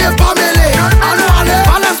it, Pamela. Annuale,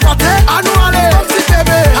 balance pate, annuale. Come see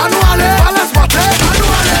baby, annuale, balance pate,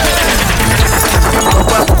 annuale.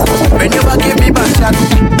 When you give me back shot,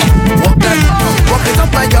 walk it up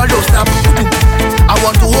my girl, don't stop. I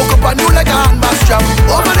want to hook up on you like a handbag strap.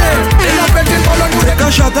 Over there, in a bedroom, all on you. Take a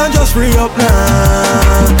shot and just free up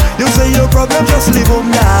now. You say your problem, just leave them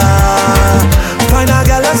now. Find a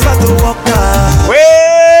girl and start to walk now. Wait.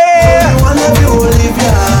 You wanna be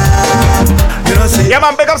Olivia. You know say Yeah,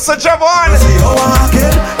 man, big up Sir Javon. You see how I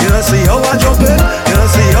walking, you don't see how I jumping, you don't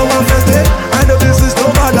see how I'm flipping, and the business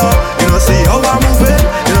don't matter. You don't see how I'm moving,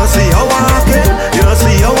 you don't see how I walking, you don't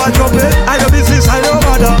see how I jumping, and the business I don't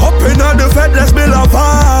matter. Up in on the Fed, let's build a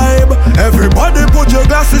vibe. Everybody put your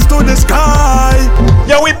glasses to the sky.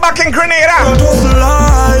 Yeah, we back in Grenada. What was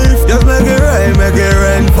life? Just make it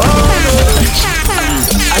rain for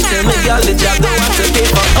I tell me girl the job don't want to pay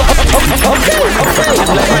for. Okay.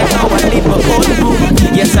 Like right now I need my own room.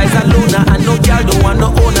 Yes, I's a loner and no girl don't want no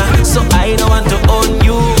owner, so I don't want to own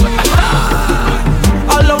you.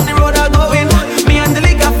 All on the road I going, me and the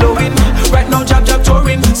liquor flowing. Right now job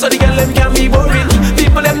touring, so the girl them can be boring.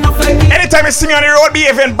 People them not like me. Anytime you see me on the road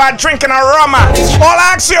behaving bad, drinking a rum, all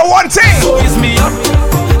I ask you one thing. So ease me up,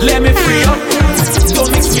 let me free up.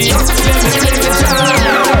 Don't mix me up, let me play the jam.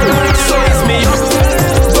 So ease me up.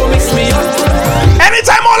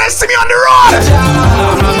 Anytime all see me on the road.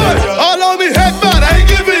 All on me head man, I ain't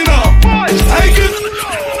giving up. I ain't giving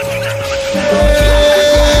up.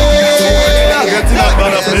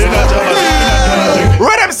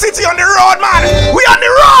 Rhythm City on the road, man. We on the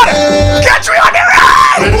road. Catch me on the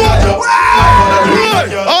road.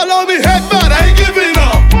 All on me head man, I ain't giving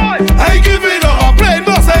up. I ain't giving up. I'm playing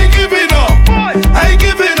boss, I ain't giving up. I ain't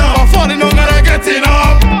giving up. I'm falling on and I'm getting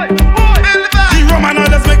up. The Roman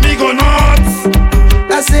others make me go nuts.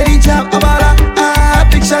 I said he jump about a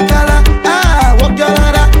picture color, walk your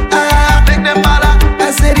ladder, make them bother.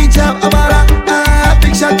 I said he jump about a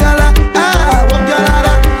picture color, walk your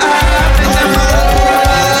ladder, make them bother.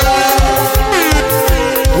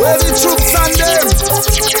 Where the troops and them?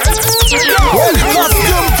 Where the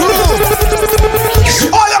costume crew?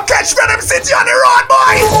 All you catch Rhythm City on the road,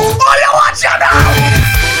 boy. All you watch you now.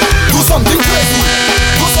 Do something crazy.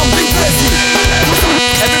 Do something crazy.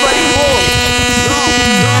 Everybody move.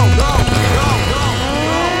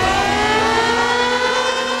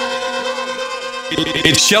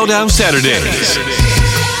 It's Showdown Saturdays.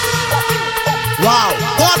 Wow,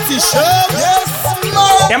 party show, yes,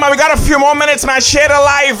 man. Yeah, man, we got a few more minutes, man. Share the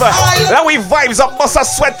live. Let we vibes up, bust a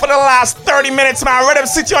sweat for the last 30 minutes, man. Rhythm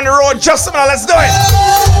City on the road. Just a minute, let's do it.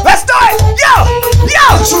 Let's do it. Yo,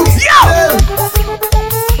 yo, yo.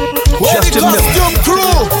 Justin Miller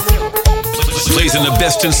plays in the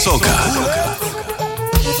best in Soca.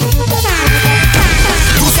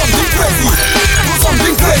 Do something crazy. Do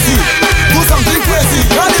something crazy. Do something crazy.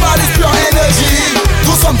 Carnival is pure energy.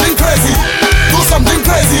 Do something crazy. Do something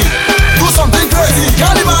crazy. Do something crazy.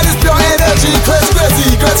 Carnival is pure energy. Crazy,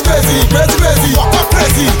 crazy, crazy, crazy, crazy, crazy. Walk up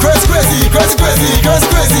crazy, crazy, crazy, crazy, crazy, crazy,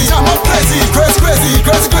 crazy. Jump up crazy, crazy, crazy,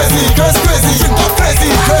 crazy, crazy, crazy, crazy. Drink up crazy,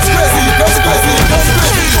 crazy, crazy, crazy, crazy, crazy,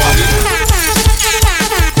 crazy.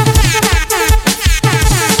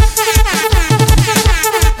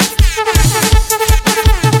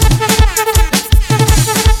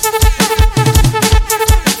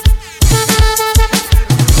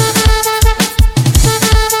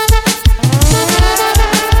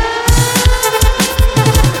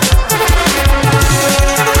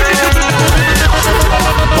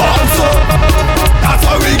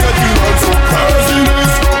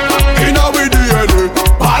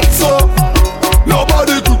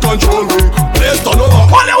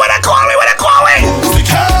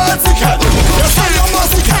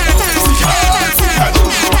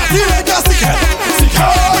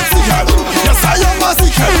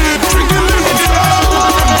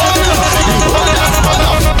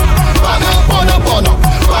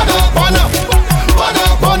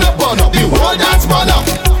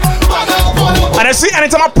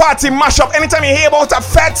 Anytime a party mash up, anytime you hear about a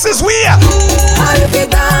fats is we. And if you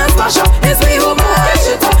dance mash up, it's we who mash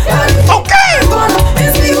it up. Okay.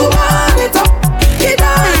 It's we who burn it up. You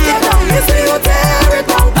dance, get down, it's we who tear it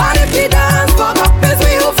down. And if you dance fuck up, it's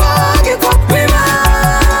we who fuck it up. We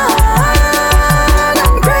mad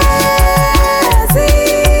and crazy.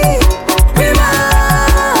 We mad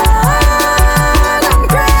and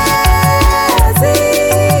crazy.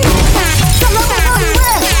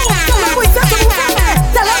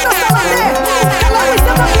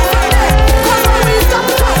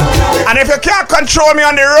 And if you can't control me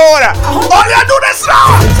on the road, all you do this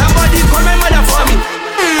now. Somebody call my mother for me.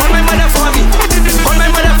 Call my mother for me. Call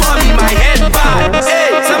my mother for me. My head bad.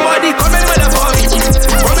 Hey, somebody call my mother for me.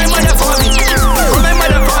 Call my mother for me. Call my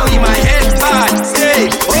mother for me. My head bad.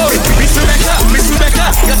 Hey, oh, Miss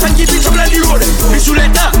Rebecca, your son give me trouble on the road. Miss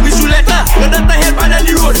Juletta, your daughter head bad on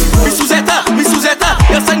the road. Miss Suzetta,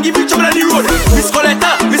 your son give me trouble on the road. Miss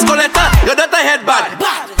Coletta, your daughter head bad.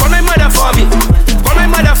 Call my mother for me. Call my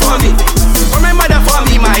mother for me. Call my mother for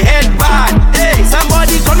me. My head bad. Hey,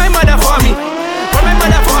 somebody.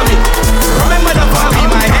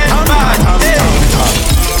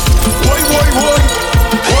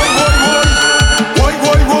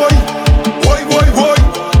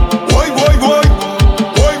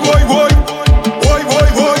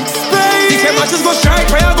 right,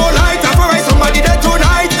 where I go light, I for somebody dead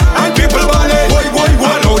tonight. And people balling, boy,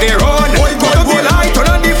 how they run. Boy, light, turn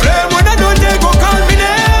on the flame. When I don't they go call me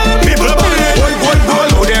name. People balling, boy,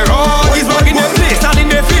 how they run. He's back in the place, stand in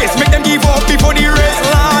the face, make them give up before the race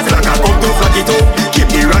last. Like I come to flag it up, keep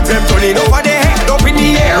the rats them turning over their head up in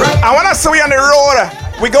the air. I wanna see we on the road.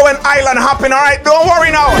 We going island hopping, alright? Don't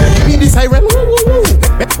worry now. Be the siren.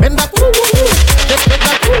 Bend that. Just bend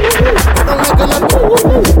that. Don't make a lot.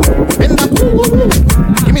 Bend that.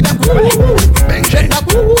 Give me that. Bang, bang.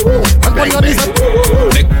 And put your knees.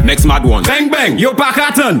 Next mad one. Bang bang, yo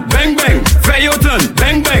Pakaton. Bang bang, Fayoton.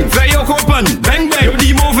 Bang bang, Fayokopan. Bang bang, yo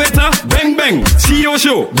Dimoveta. Bang bang, CEO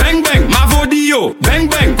show. Bang bang, Mavodio. Bang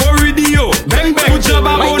bang, Corridio. Bang bang,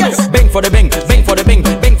 Ujababono. Bang for the bang, bang for the bang,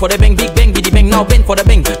 bang for the bang, big bang, biddy bang. Now bang for the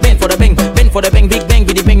bang, bang for the bang, bang for the bang, big bang,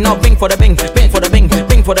 biddy bang. Now bang for the bang, bang for the bang,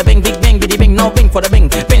 bang for the bang, big bang, biddy bang. Now bang for the bang,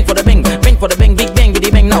 bang for the bang, bang for the bang, big bang,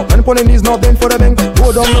 biddy bang. Now. And pulling these now bend for the bang.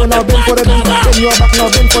 Go down low now bend for the bang. Bend your back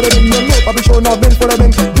now bend for the bang. No papi show now bend for the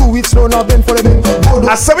bang. Do it slow now bend for the bang.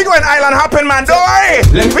 I said we going island hopping, man. Don't worry.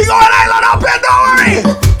 We going island hopping. Don't worry.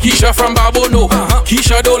 Keisha from Babono,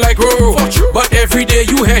 Keisha don't like Roro, but every day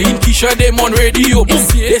you hear him Keisha them on radio. Boom.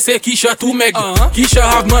 They say Keisha too meg, Keisha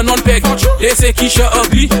have man on peg. They say Keisha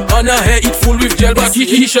ugly, on her hair it full with gel. But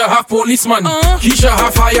Keisha have policeman, Keisha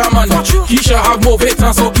have fireman, Keisha have more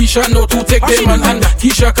veterans, so Keisha know to take them man. And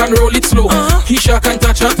Keisha can roll it slow, Keisha can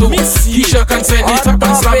touch her toe, Keisha can send it up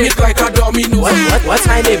and slam it like a domino. What's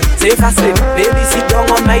my name? Say fast name. Baby sit down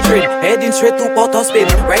on my train, heading straight to Port of Spain.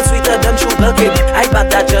 Right sweeter than sugar cane. I bought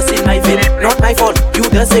that just in my vein. Not my fault, you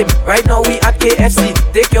the same. Right now we at KFC.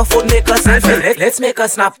 Take your phone, make a selfie. Let's make a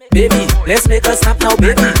snap, baby. Let's make a snap now,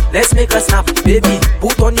 baby. Let's make a snap, baby.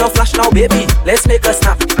 Put on your flash now, baby. Let's make a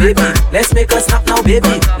snap, baby. Let's make a snap now,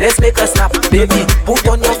 baby. Let's make a snap, baby. Put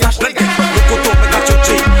on your flash. Locoto, make a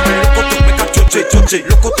choche. Locoto, make a choche, choche.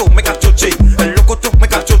 Locoto, make a choche. Locoto,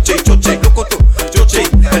 make a choche, choche. Locoto, choche.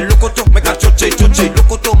 Locoto, make a choche, choche.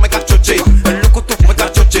 Locoto, make a choche. Locoto, make a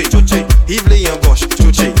choche, choche. Yves en gauche,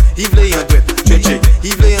 choche. Yves en droite, choche.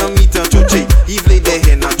 Yves en mi-temps, choche. Yves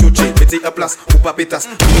derrière, na choche. Mettez en place, ou pas pétasse.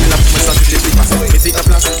 Fini la pour ça, tu t'es passé. Mettez en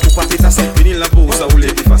place, ou pas pétasse. Fini la pour ça, ou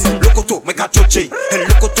les défasse. Locoto, make a choche.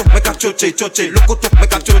 Locoto, make a choche, choche. Locoto,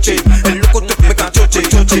 make a choche. Locoto, make a choche,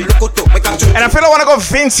 choche. Locoto, make a choche. And I feel I wanna go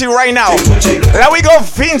Vincy right now. Let we go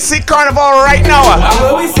Vincy Carnival right now.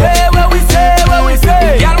 What we say, what we say, what we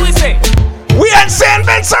say. Yeah, we say. We ain't saying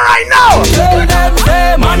Vincy right now. Tell them,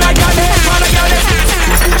 say, man, I got it, man, I got it.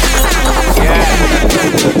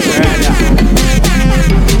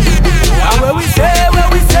 What we say,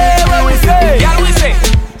 what we say, what we say. Yeah, we say.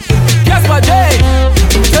 Guess what, Jay?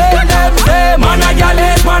 Tell them, say, man, I got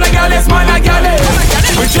it, man, I got it, man, I got it.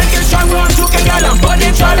 We drinking strong, we want to get gal and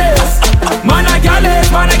body chalice. Man, I got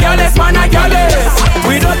it, man, I got it, man, I got it.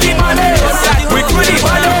 We don't keep money, we really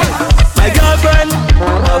money. My girlfriend,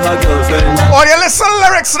 of a girlfriend. Oh, you listen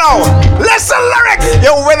lyrics now. Listen lyrics.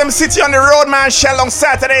 Yo, Rhythm City on the road, man. Shell on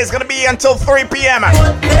Saturday is gonna be until 3 p.m.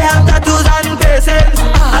 They have tattoos and piercings.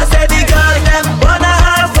 I said the girls them wanna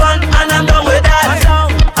have fun, and I'm done with that.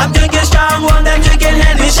 I'm drinking strong, one them drinking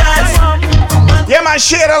Henny shots. Yeah, man,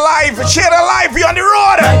 share the life, you on the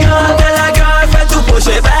road. My girl tell her girlfriend to push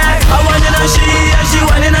it back. I want it and she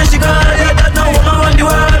want it and she girl. You don't know woman want the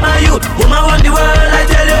world, my youth. Woman want the world, I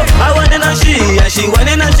tell you. I want it and she want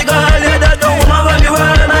it and she girl. You don't know woman want the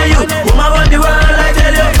world, my youth. Woman want the world, I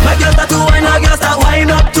tell you. My girl start to wine, my girl start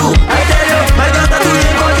wine up too. I tell you. My girl start to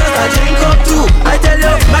drink, my girl start drink up too. I tell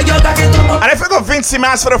you. My girl back it up. And if you go Vincy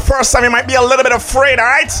Mass for the first time, you might be a little bit afraid,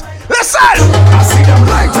 alright? Listen! I see them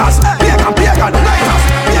lighters, pagan, pagan, lighters,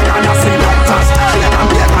 pagan, I see lighters, pagan,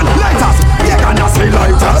 pagan, lighters, pagan, I see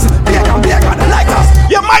lighters, pagan, pagan, lighters.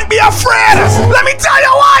 You might be afraid. Let me tell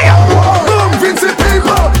you why. Boom, Vincy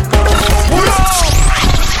people.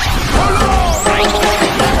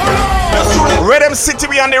 Rhythm City,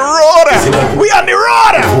 we on the road. We on the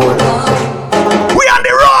road. We on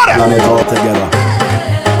the road.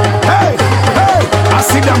 Hey, hey, I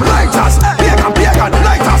see them lighters, pagan, pagan,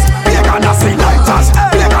 lighters, pagan, I see lighters,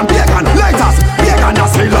 pagan, pagan, lighters, pagan, I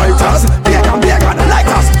see lighters, pagan, pagan,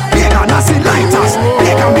 lighters, pagan, I see lighters,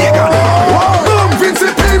 pagan, pagan. Boom, Vincy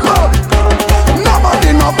people.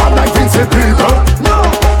 Nobody know bad like Vincy people. No,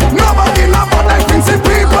 nobody know bad like Vincy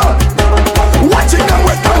people. Watching them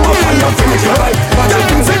with time up on your finger.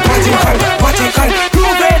 Vincy people.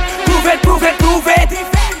 Prove it, prove it, prove it, prove it.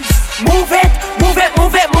 Move it, move it,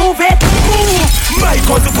 move it, move it. My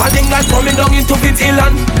cousin falling and coming down into Vincy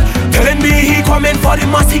land. Telling me he coming for the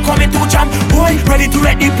mass, he coming to jam. Boy, ready to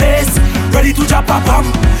wreck the place, ready to jump a pam.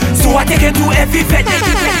 So I take you to every vet,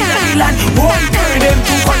 every vet in the land. One turn them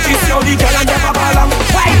two countries, so the girl and them a ball.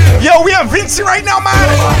 Yo, we have Vinci right now, man.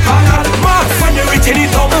 When they reach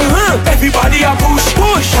it up, everybody a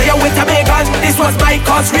push. Fire with a Megan, this was my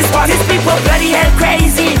cause response. These people bloody hell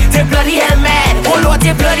crazy, they bloody hell mad. Oh Lord,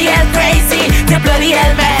 they bloody hell crazy, they bloody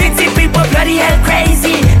hell mad. These people bloody hell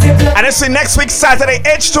crazy. And it's next week Saturday,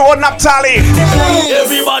 H2O Naphtali.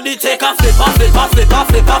 Everybody take a flip, flip, flip, flip,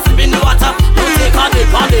 flip, flip in the water. No take a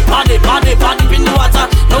dip, dip, dip, dip, dip in the water.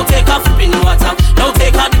 No take a flip in the water. No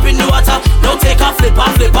take a dip in the water. No take a flip,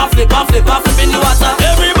 flip, flip, flip, flip in the water.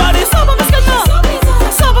 Everybody stop up a skin now.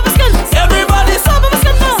 Stop up a skin. Everybody stop up a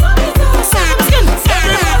skin now. Stop up a skin.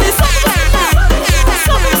 Everybody stop up a skin now.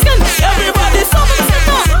 Stop up a skin. Everybody stop up a skin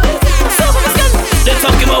now. Stop up a skin. They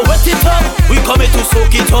talking about wet it up. We come here to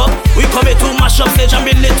soak it up. We come here to mash up stage and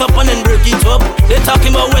build it up and then break it up. They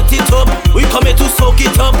talking about wet it up. We come here to soak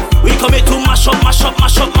it up. We come here to mash up, mash up,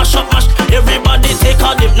 mash up, mash up, mash. Everybody take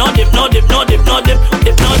a dip, no dip, no dip, no dip, no dip,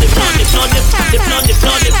 dip, no dip, no dip, no dip, dip, no dip,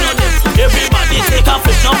 no dip, no dip. Everybody take a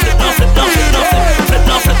flip, no flip, no flip, no flip, no flip, flip,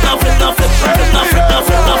 no flip, no flip, no flip, flip, no flip, no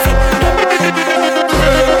flip, no flip.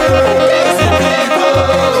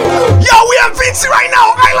 Yo, we have Vinci right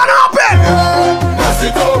now. Island hopping. Pass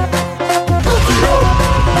it up.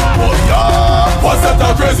 Oh yeah. What's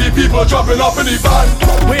that crazy people jumping up in the van?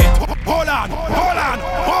 Wait, hold on, hold on,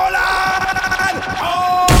 hold on.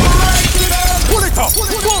 Pull it up.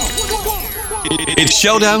 It's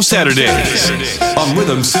Showdown Saturdays on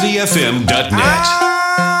RhythmCityFM.net.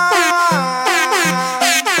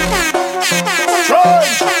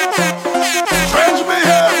 Strange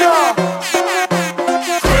behavior.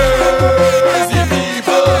 Crazy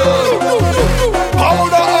people.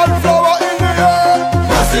 Powder and flour in the air.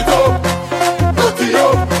 Pass it up. Put it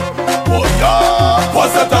up. Oh yeah.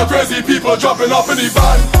 What's that crazy people jumping up in the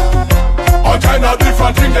van? All kind of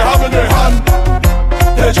different things they have in their hand.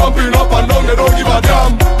 They're jumping up and down, they don't give a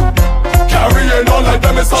damn. Carrying on like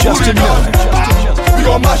them is some hooligan. We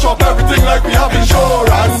gon' mash up everything like we have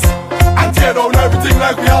insurance. And tear down everything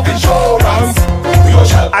like we have insurance.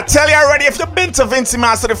 I tell you already, if you've been to Vinci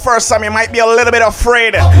Master the first time, you might be a little bit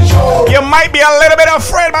afraid. You might be a little bit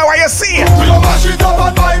afraid by what you see. We gon' mash it up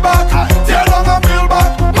and buy back. Tear down and build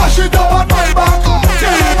back. Mash it up and buy back.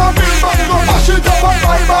 Tear down and build back. We gon' mash it up and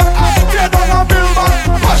buy back. Tear down and build back.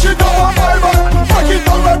 Mash it up and buy back. Break it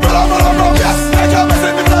down, red, blah, blah, blah. Yes, I can't miss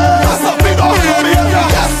it, the play. That's a big old behavior.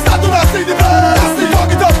 Yes, I do not see the play. That's the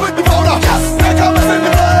fuck it up with the powder. Yes, I can't miss it,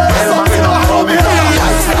 the play. That's a big old behavior.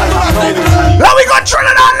 Yes, I do not see the play. Now we got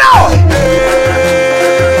Trinidad now.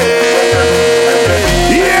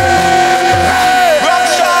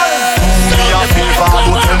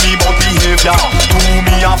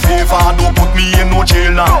 Don't put me in no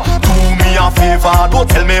jail now. Do me a favor, don't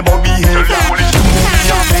tell me about behavior. Do me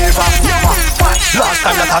a favor. Last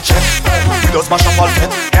time that I check, we just mash up all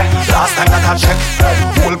fit. Last time that I check,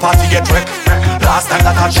 whole party get wrecked. Last time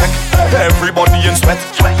that I check, everybody in sweat.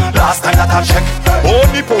 Last time that I check,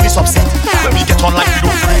 only police upset. When we get on like we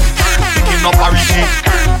don't break, picking up barricade.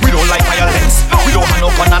 We don't like violence, we don't have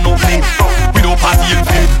no gun and no blade. We don't party in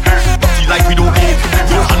vain, party like we don't hate.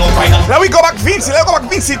 We don't have no violence. Now we go back Vinci, let's go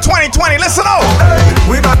back Vinci 2020, listen up.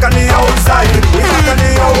 We back on the outside, we back on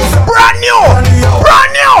the outside. Brand new,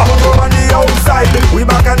 brand new. On the outside, we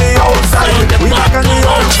back on the outside, we back on the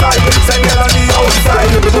outside. Send it on the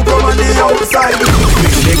outside, we come on the outside.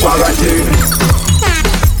 We quarantine.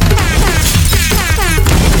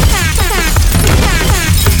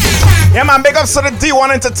 Yeah man, big ups to the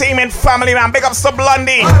D1 Entertainment family man, big ups to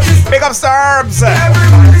Blondie, big ups to Herbs.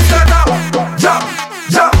 Everybody stand up, jump,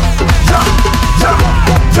 jump, jump, jump,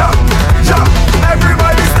 jump, jump.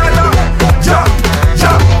 Everybody stand up, jump,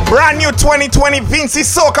 jump. Brand new 2020 Vinci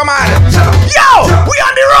Soca man. Yo, we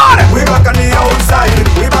on the road. We back on the outside,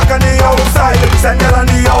 we back on the outside. Send it on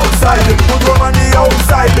the outside, put them on the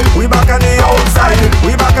outside. We back on the outside,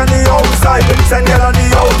 we back on the outside. Send it on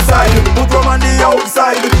the outside, put them on the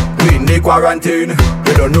outside. We in the quarantine,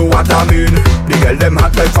 you don't know what I mean. The girl them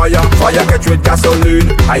hot like fire, fire get with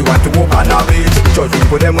gasoline. I want to open a beach, church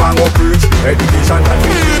people them want to preach. Education and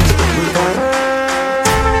village.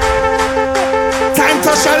 Time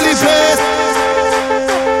to shall the place.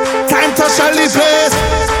 Time to shall the place.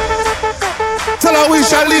 Tell her we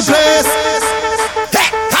shall the place.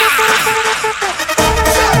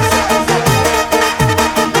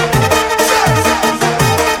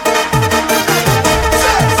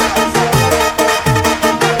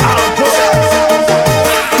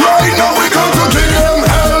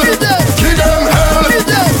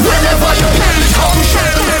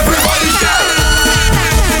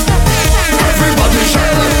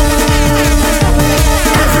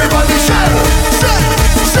 Everybody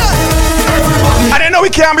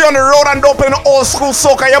can't be on the road and don't play no old school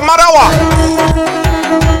soca. Your mother what?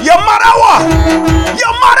 Your mother what?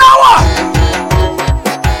 Your mother what?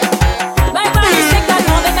 My granny sick at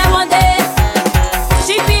home and one day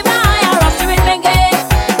she feed my eye and rough to it Bengue.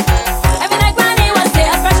 Every night granny was say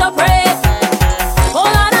a special prayer. Oh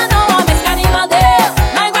Lord, I know I miss carnival day.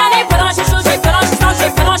 My granny put on she shoes, she put on she socks, she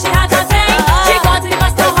put on she hat and thing. She gone to the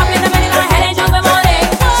bus stop, hop in the middle of her head and jump in morning.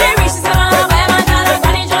 She reaches down on her way, my dad and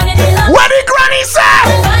granny joining the love. What did granny say?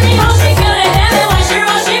 Granny how she feel it, everyone she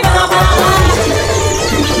rush, she put up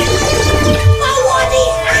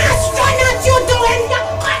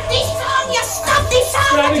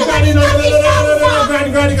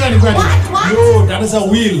Granny. What? No, that is a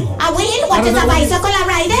wheel. A wheel? What is a bicycle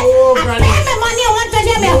riding? No, I Granny. pay me money, I want to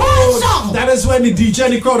hear my whole song. That is when the DJ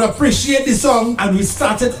and the crowd appreciate the song and we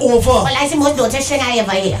start it over. Well, I see most notice thing I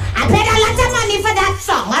ever hear. I paid a lot of money for that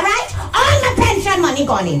song, alright? All my pension money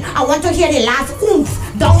gone in. I want to hear the last oomph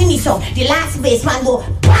down in the song. The last bassman go,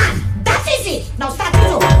 bam! That is it. Now start it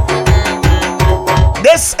over.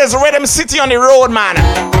 This is Rhythm City on the road, man.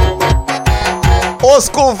 Old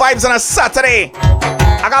school vibes on a Saturday.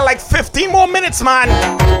 I got like 15 more minutes, man.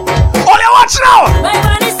 Only watch now. my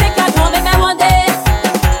granny sick at home and one day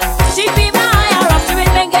she feed my eye and rough to it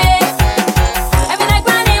Bengue. Every night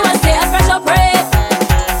granny was say a special prayer.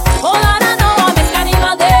 Oh Lord, I know I miss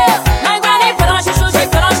carnival day. My granny put on she shoes, she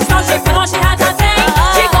put on she socks, she put on she hat and thing.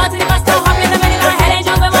 She gone to the bus stop, hop in the middle of her head and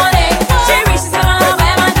jump in morning. She reaches down on her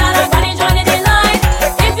way, my dad and granny joining the line.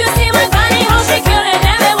 If you see my granny, how she killing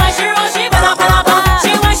everyone she rush, she put up.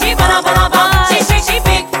 She when she put up. She shake, she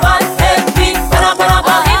big, fat, heavy, put up.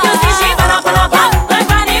 If you see she put up. My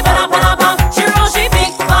granny put up. She roll, she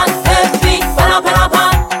big, fat, heavy, put up.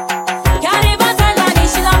 Can't even tell granny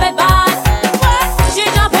she love it bad. She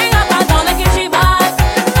jumping up and down making she bad.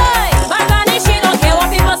 My granny she don't care what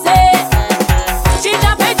people say. She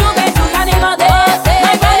jumping to bed to carnival day.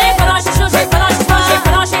 My granny put on she shoes, she put on she socks, she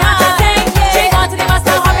put on she hat and thing. She gone to the bus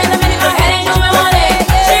stop, hop in the middle of her head and jump in morning.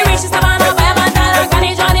 She reaches down on her way, my dad and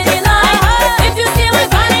granny joining the line. If you see my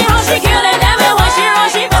granny, how she killing everyone she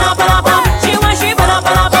rush, she put up. She when she put up.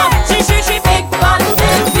 She shake, she big, fat,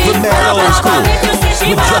 heavy, put up. If you see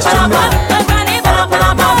she put up. My granny put up.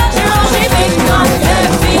 She roll, she big, fat,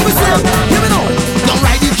 heavy, put up. Don't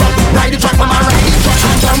ride the truck, mama, ride the truck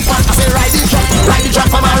and jump on. I say ride the truck,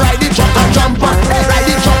 mama, ride the truck and jump on. Hey, ride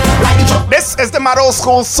the truck. This is the mad old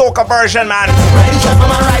school soca version, man. Ride the truck,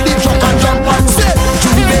 mama, ride the truck and jump on. Say,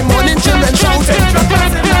 Tuesday morning children shouting.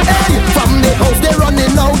 Hey, from the house they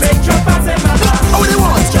running out. How they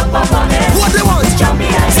want? What they want?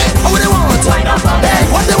 Say, how they want? Hey,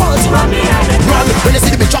 what they want? Run. When they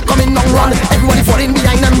see the big truck coming down, run. Everybody falling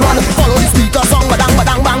behind and run. Follow the speaker song, badang,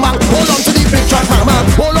 badang, bang, bang. Hold on to the big truck, mama.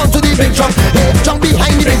 Hold on to the big truck. Hey, jump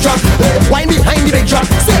behind the big truck. Hey, wind behind the big truck.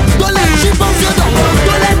 Say, don't let she bounce you down.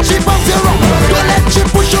 Don't let she bounce you wrong. Don't let she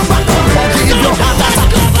push you back. Give your heart a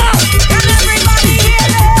sack. Can everybody hear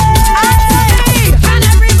me? Can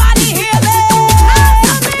everybody hear me?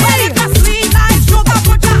 Well, if a sweet like sugar,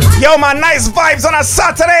 put your hand. Yo, man, nice vibes on a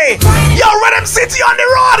Saturday. Yo, Rhythm City on the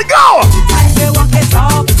road. Go. Time to walk it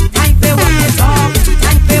up. Time to walk it up.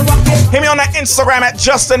 Time to walk it up. Hit me on the Instagram at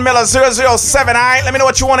Justin Miller 007. Alright, let me know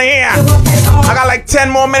what you want to hear. I got like 10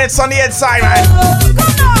 more minutes on the inside, man.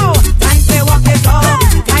 Come now. Time to walk it up.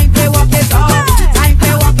 Time to walk it up. Time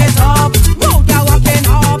to walk it up. Move your walking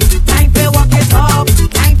up. Time to walk it up.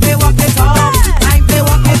 Time to walk it up. Time to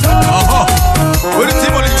walk it up. When the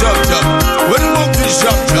team on the jump, when the move to the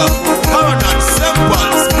jump, power dance,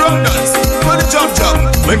 samples, sprung dance, when the jump,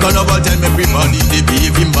 make an over time everybody they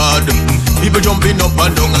behaving mad. People jumping up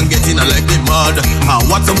and down and getting like they mad.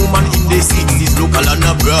 What's a woman in the 60s, local and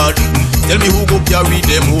abroad? Tell me who go carry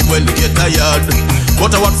them home when they get tired.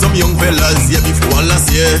 But I want some young fellas here before last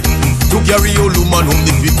year to carry old woman home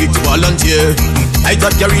the big volunteer. I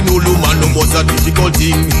thought carrying old woman no was a difficult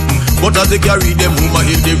thing, but as they carry them home I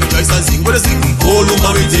hear them rejoice and sing. What they sing? Old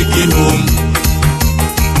woman we taking home.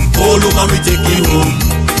 Old woman we taking home.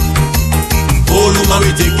 Old woman we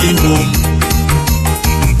taking home.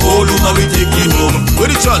 Old woman we taking home. Where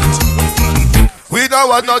the chant? We don't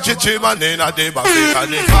want no chichi man in a day, but we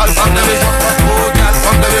can fall from the way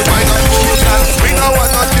from the way wine up. We don't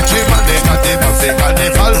want no chichi man in a day, but we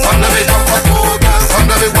can fall from the way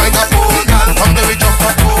from the way wine up. From the way jump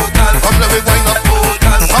up, from the way wine up,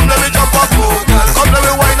 from the way jump up, from the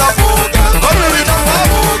way wine up, from the way jump up, from the way wine up.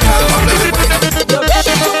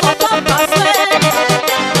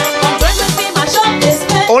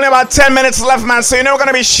 Only about 10 minutes left, man, so you know we're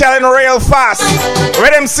gonna be shelling real fast.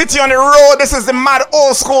 Rhythm City on the road. This is the mad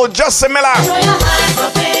old school Justin Miller. Throw your hands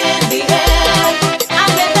up in the air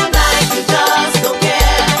and get them like you just don't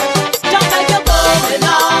care.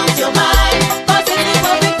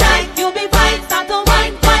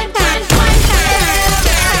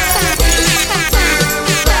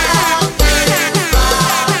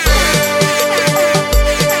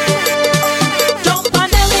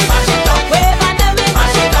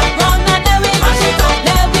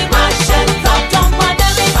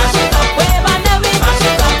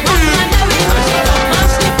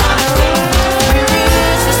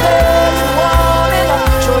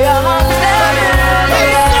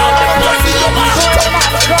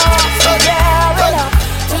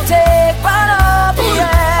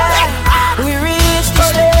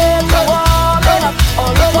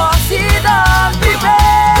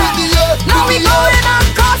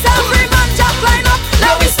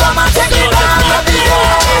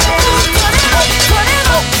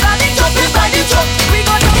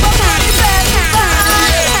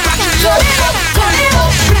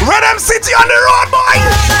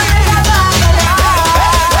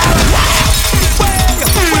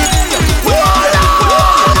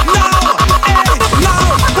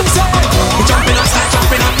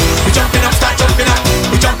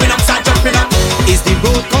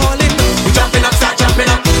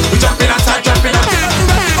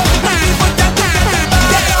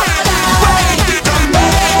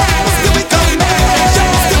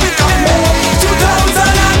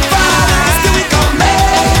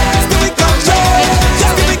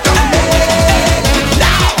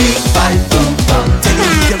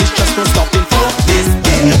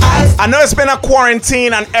 I know it's been a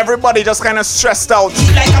quarantine and everybody just kind of stressed out.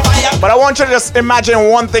 But I want you to just imagine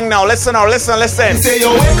one thing now. Listen now, listen. Say you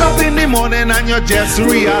wake up in the morning and you just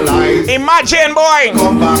realize. Imagine, boy.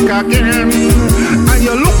 Come back again. And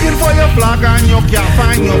you're looking for your flag and you can't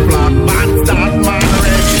find your flag. Man, start man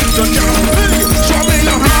ready to jump. Show me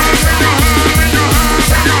your hand.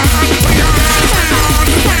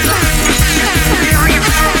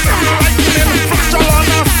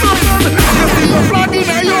 Your flag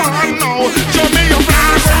in your hand now. Show me your flag.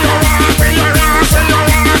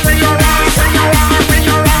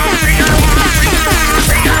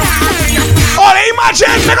 Oh,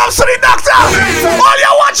 imagine, make up to the doctor. All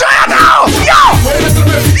you watch right now. Yo.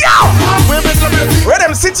 Where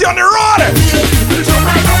them city on the road?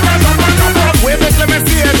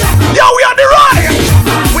 Yo, we on the road.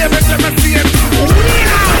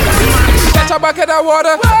 Catch a bucket of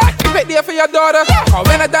water. Keep it there for your daughter. Or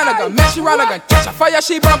when I done, I gon' mess you around, I gon' catch a fire,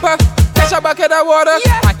 she bumper. Catch a bucket of water.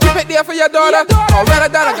 I keep it there for your daughter. Or when I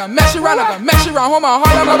done, I gon' mess you around, I gon' mess you around. Hold my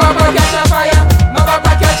heart, my papa catch a fire. My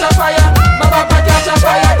papa catch a fire. My papa catch a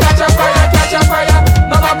fire. Catch a fire, catch a fire.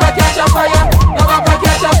 My papa catch a fire. My papa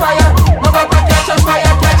catch a fire. My papa catch a fire.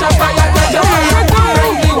 Catch a fire, catch a fire.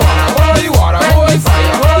 Bring the water, holy water, holy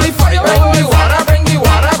fire, holy fire. Bring the water, bring the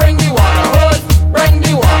water, bring the water, holy. Bring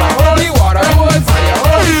the water, holy water, holy fire,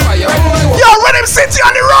 holy fire, holy water. Yo, Rhythm City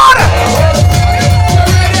on the road.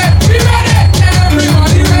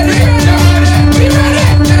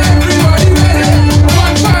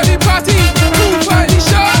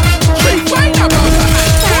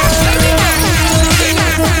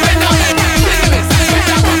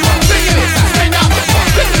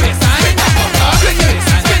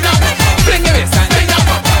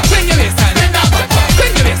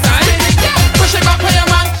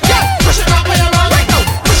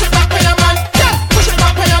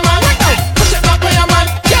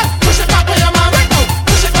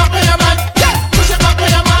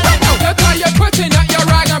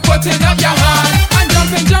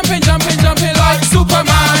 Jumping like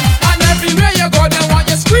Superman. And everywhere you go, they want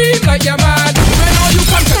you scream like you're mad. When all you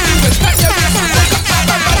come to do is let your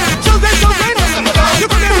Children, you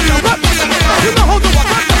come here with your rap. You know how to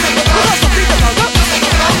walk up. You know some people are up.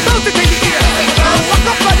 Don't take the ear. Walk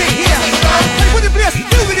up by the ear. Hey, with the place,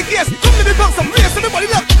 deal with the case. Come to the box, some race. Everybody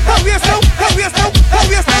look. How we are now, how we are now, how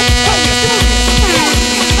we are now, how we are now.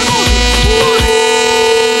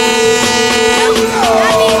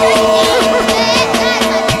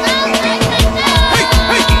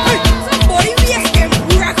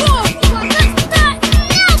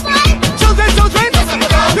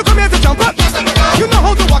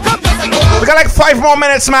 We got like 5 more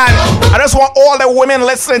minutes, man. I just want all the women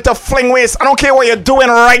listening to Fling Waist. I don't care what you're doing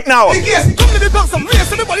right now. Yes, come to the box, some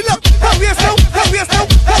race. Everybody look. How we are now, how we are now,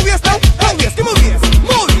 how we are now, how we are. Come on, yes, more yes, now go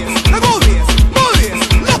yes, more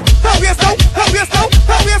yes. Look, how we are now, how we are now, how we are now, how we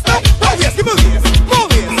are. Come on, yes, more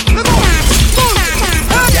yes, now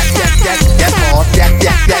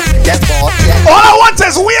go yes, more yes. All I want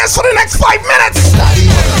is waist for the next 5 minutes.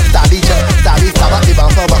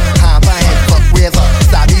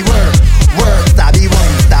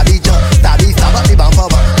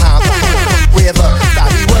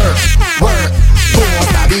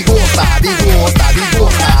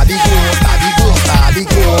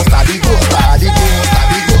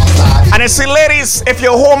 And you see, ladies, if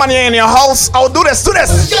you're home and you're in your house, I'll do this. Just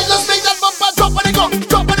make that bumper drop on the go,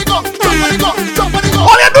 drop on the go, drop on the go, drop on the go.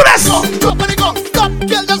 All you do this. Drop on the go, stop,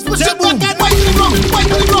 girl, just push it back and wind to the ground, wind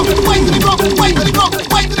to the ground, wind to the ground, wind to the ground,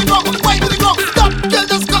 wind to the ground, wind to the ground. Stop, girl,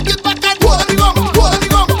 just cock it back and pull on the ground, pull on the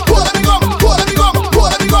ground, pull on the ground, pull on the ground, pull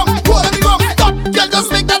on the ground, pull on the ground. Stop, girl,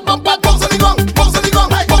 just make that bumper bounce on the ground, bounce on the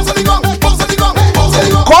ground, bounce on the ground, bounce on the ground, bounce on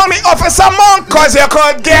the ground. Call me Officer Monk, cause you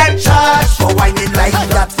could get charged for whining like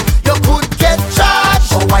that. You could get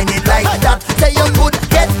charged for whining like that. Say you could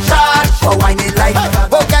get charged for whining like that.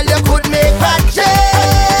 Oh girl, you could make that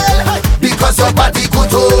jail because your body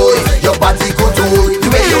good, oh, your body good, oh. The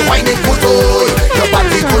way you whining good, oh, your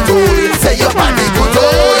body good, oh. Say your body good,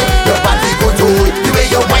 oh, your body good, oh. The way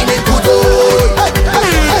you whining good, oh.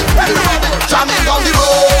 Jamming down the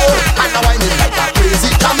road and now whining like that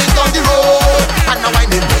crazy. Jamming down the road and now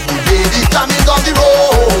whining like the lady. Jamming down the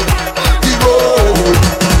road, the road.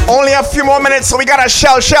 Only a few more minutes, so we gotta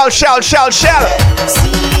shell. See, I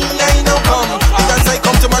know come, because I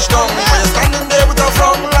come to my strong. When you're standing there with a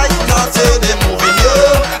frown like not say they moving you.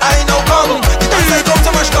 I know come, because I come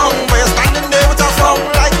to my strong. When you're standing there with a frown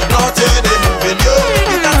like not say they moving you.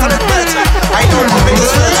 That's a regret. I know come in the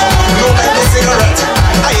sweat, no like no cigarette.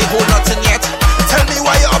 I ain't hold nothing yet. Tell me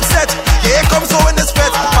why you're upset. Here comes so in this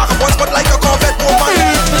fed. Back up once but like a Corvette woman.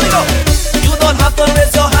 You don't have to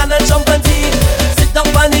raise your hand and jump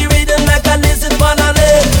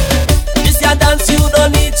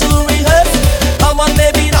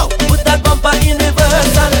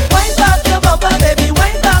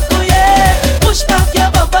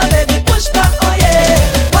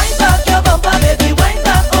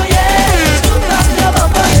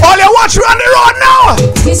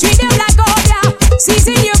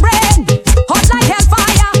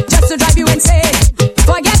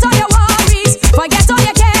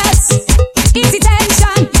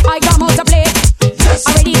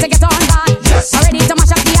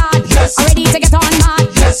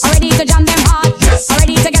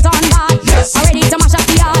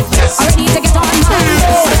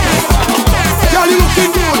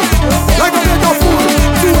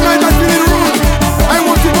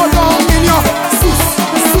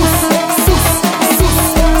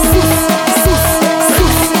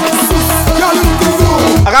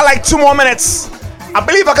got like 2 more minutes. I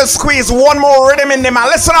believe I can squeeze one more rhythm in there, man.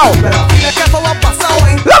 Listen out. Let me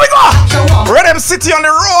go. Rhythm City on the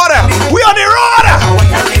road. We on the road.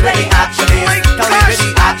 Tell me where the action is. Tell me where the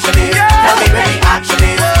action is. Tell me where the action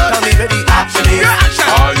is. Tell me where the action is.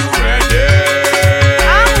 Are you ready?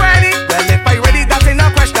 I'm ready. Well, if I ready, that's in a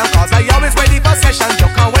question. Cause I always ready for session. You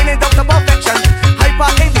can't win it up to perfection. Hyper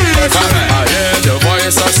indication. I hear the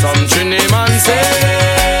voice of some Trini man say.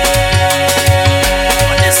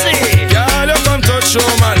 Show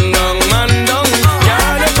man down, man down.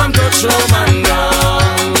 Yeah, you come touch show man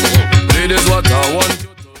down. Ladies, what I want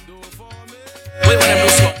you to do for me. Wait, when them do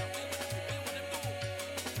so.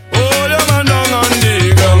 Hold your man down on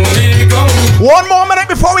the ground, the ground. One more minute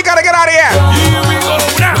before we gotta get out of here. Here we go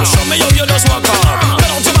now. Show me how you just walk up.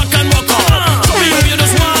 Get out your back and walk up. Show me how you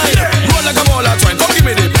just wine. Roll like a ball of twine. Come give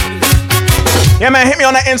me the. Yeah, man, hit me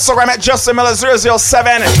on the Instagram at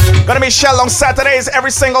JustinMiller007. Gonna be shell on Saturdays, every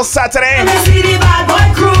single Saturday.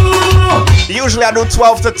 Usually I do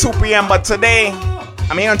 12 to 2 p.m., but today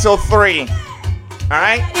I'm here until 3.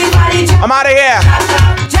 Alright? I'm out of here.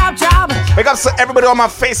 Big ups to everybody on my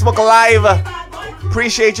Facebook Live.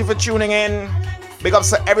 Appreciate you for tuning in. Big ups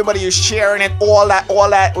to everybody who's sharing it, all that.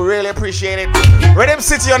 We really appreciate it. Rhythm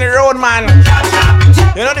City on the road, man.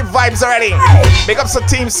 You know the vibes already. Big ups to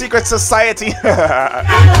Team Secret Society.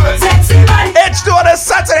 H2 on a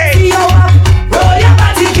Saturday.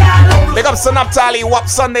 Big ups to Naphtali, WAP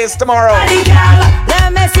Sundays tomorrow.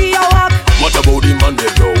 Let me see your walk. What about the Monday,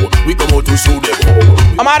 bro? We come out to show them how.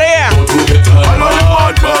 I'm out of here. To get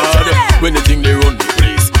mad. When they think they run the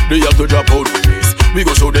place, they have to drop out the race. We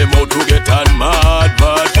go show them how to get mad.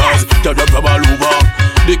 Cause they drop from all over.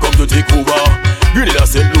 They come to take over. Grenada,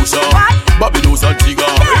 St. Lucia, Barbados, Antigua,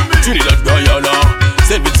 Trinidad, Guyana,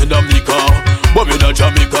 St. Vincent, Dominica, Bermuda,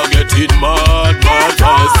 Jamaica, getting mad.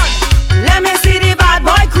 Cause let me see the bad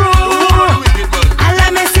boy crew. And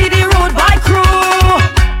let me see the rude boy crew.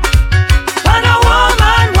 And a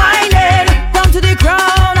woman whining down to the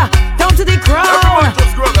ground, down to the ground.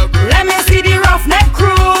 Let me see the roughneck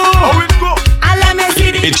crew. And let me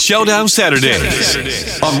see the. It's Showdown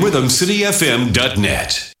Saturdays on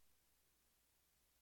RhythmCityFM.net.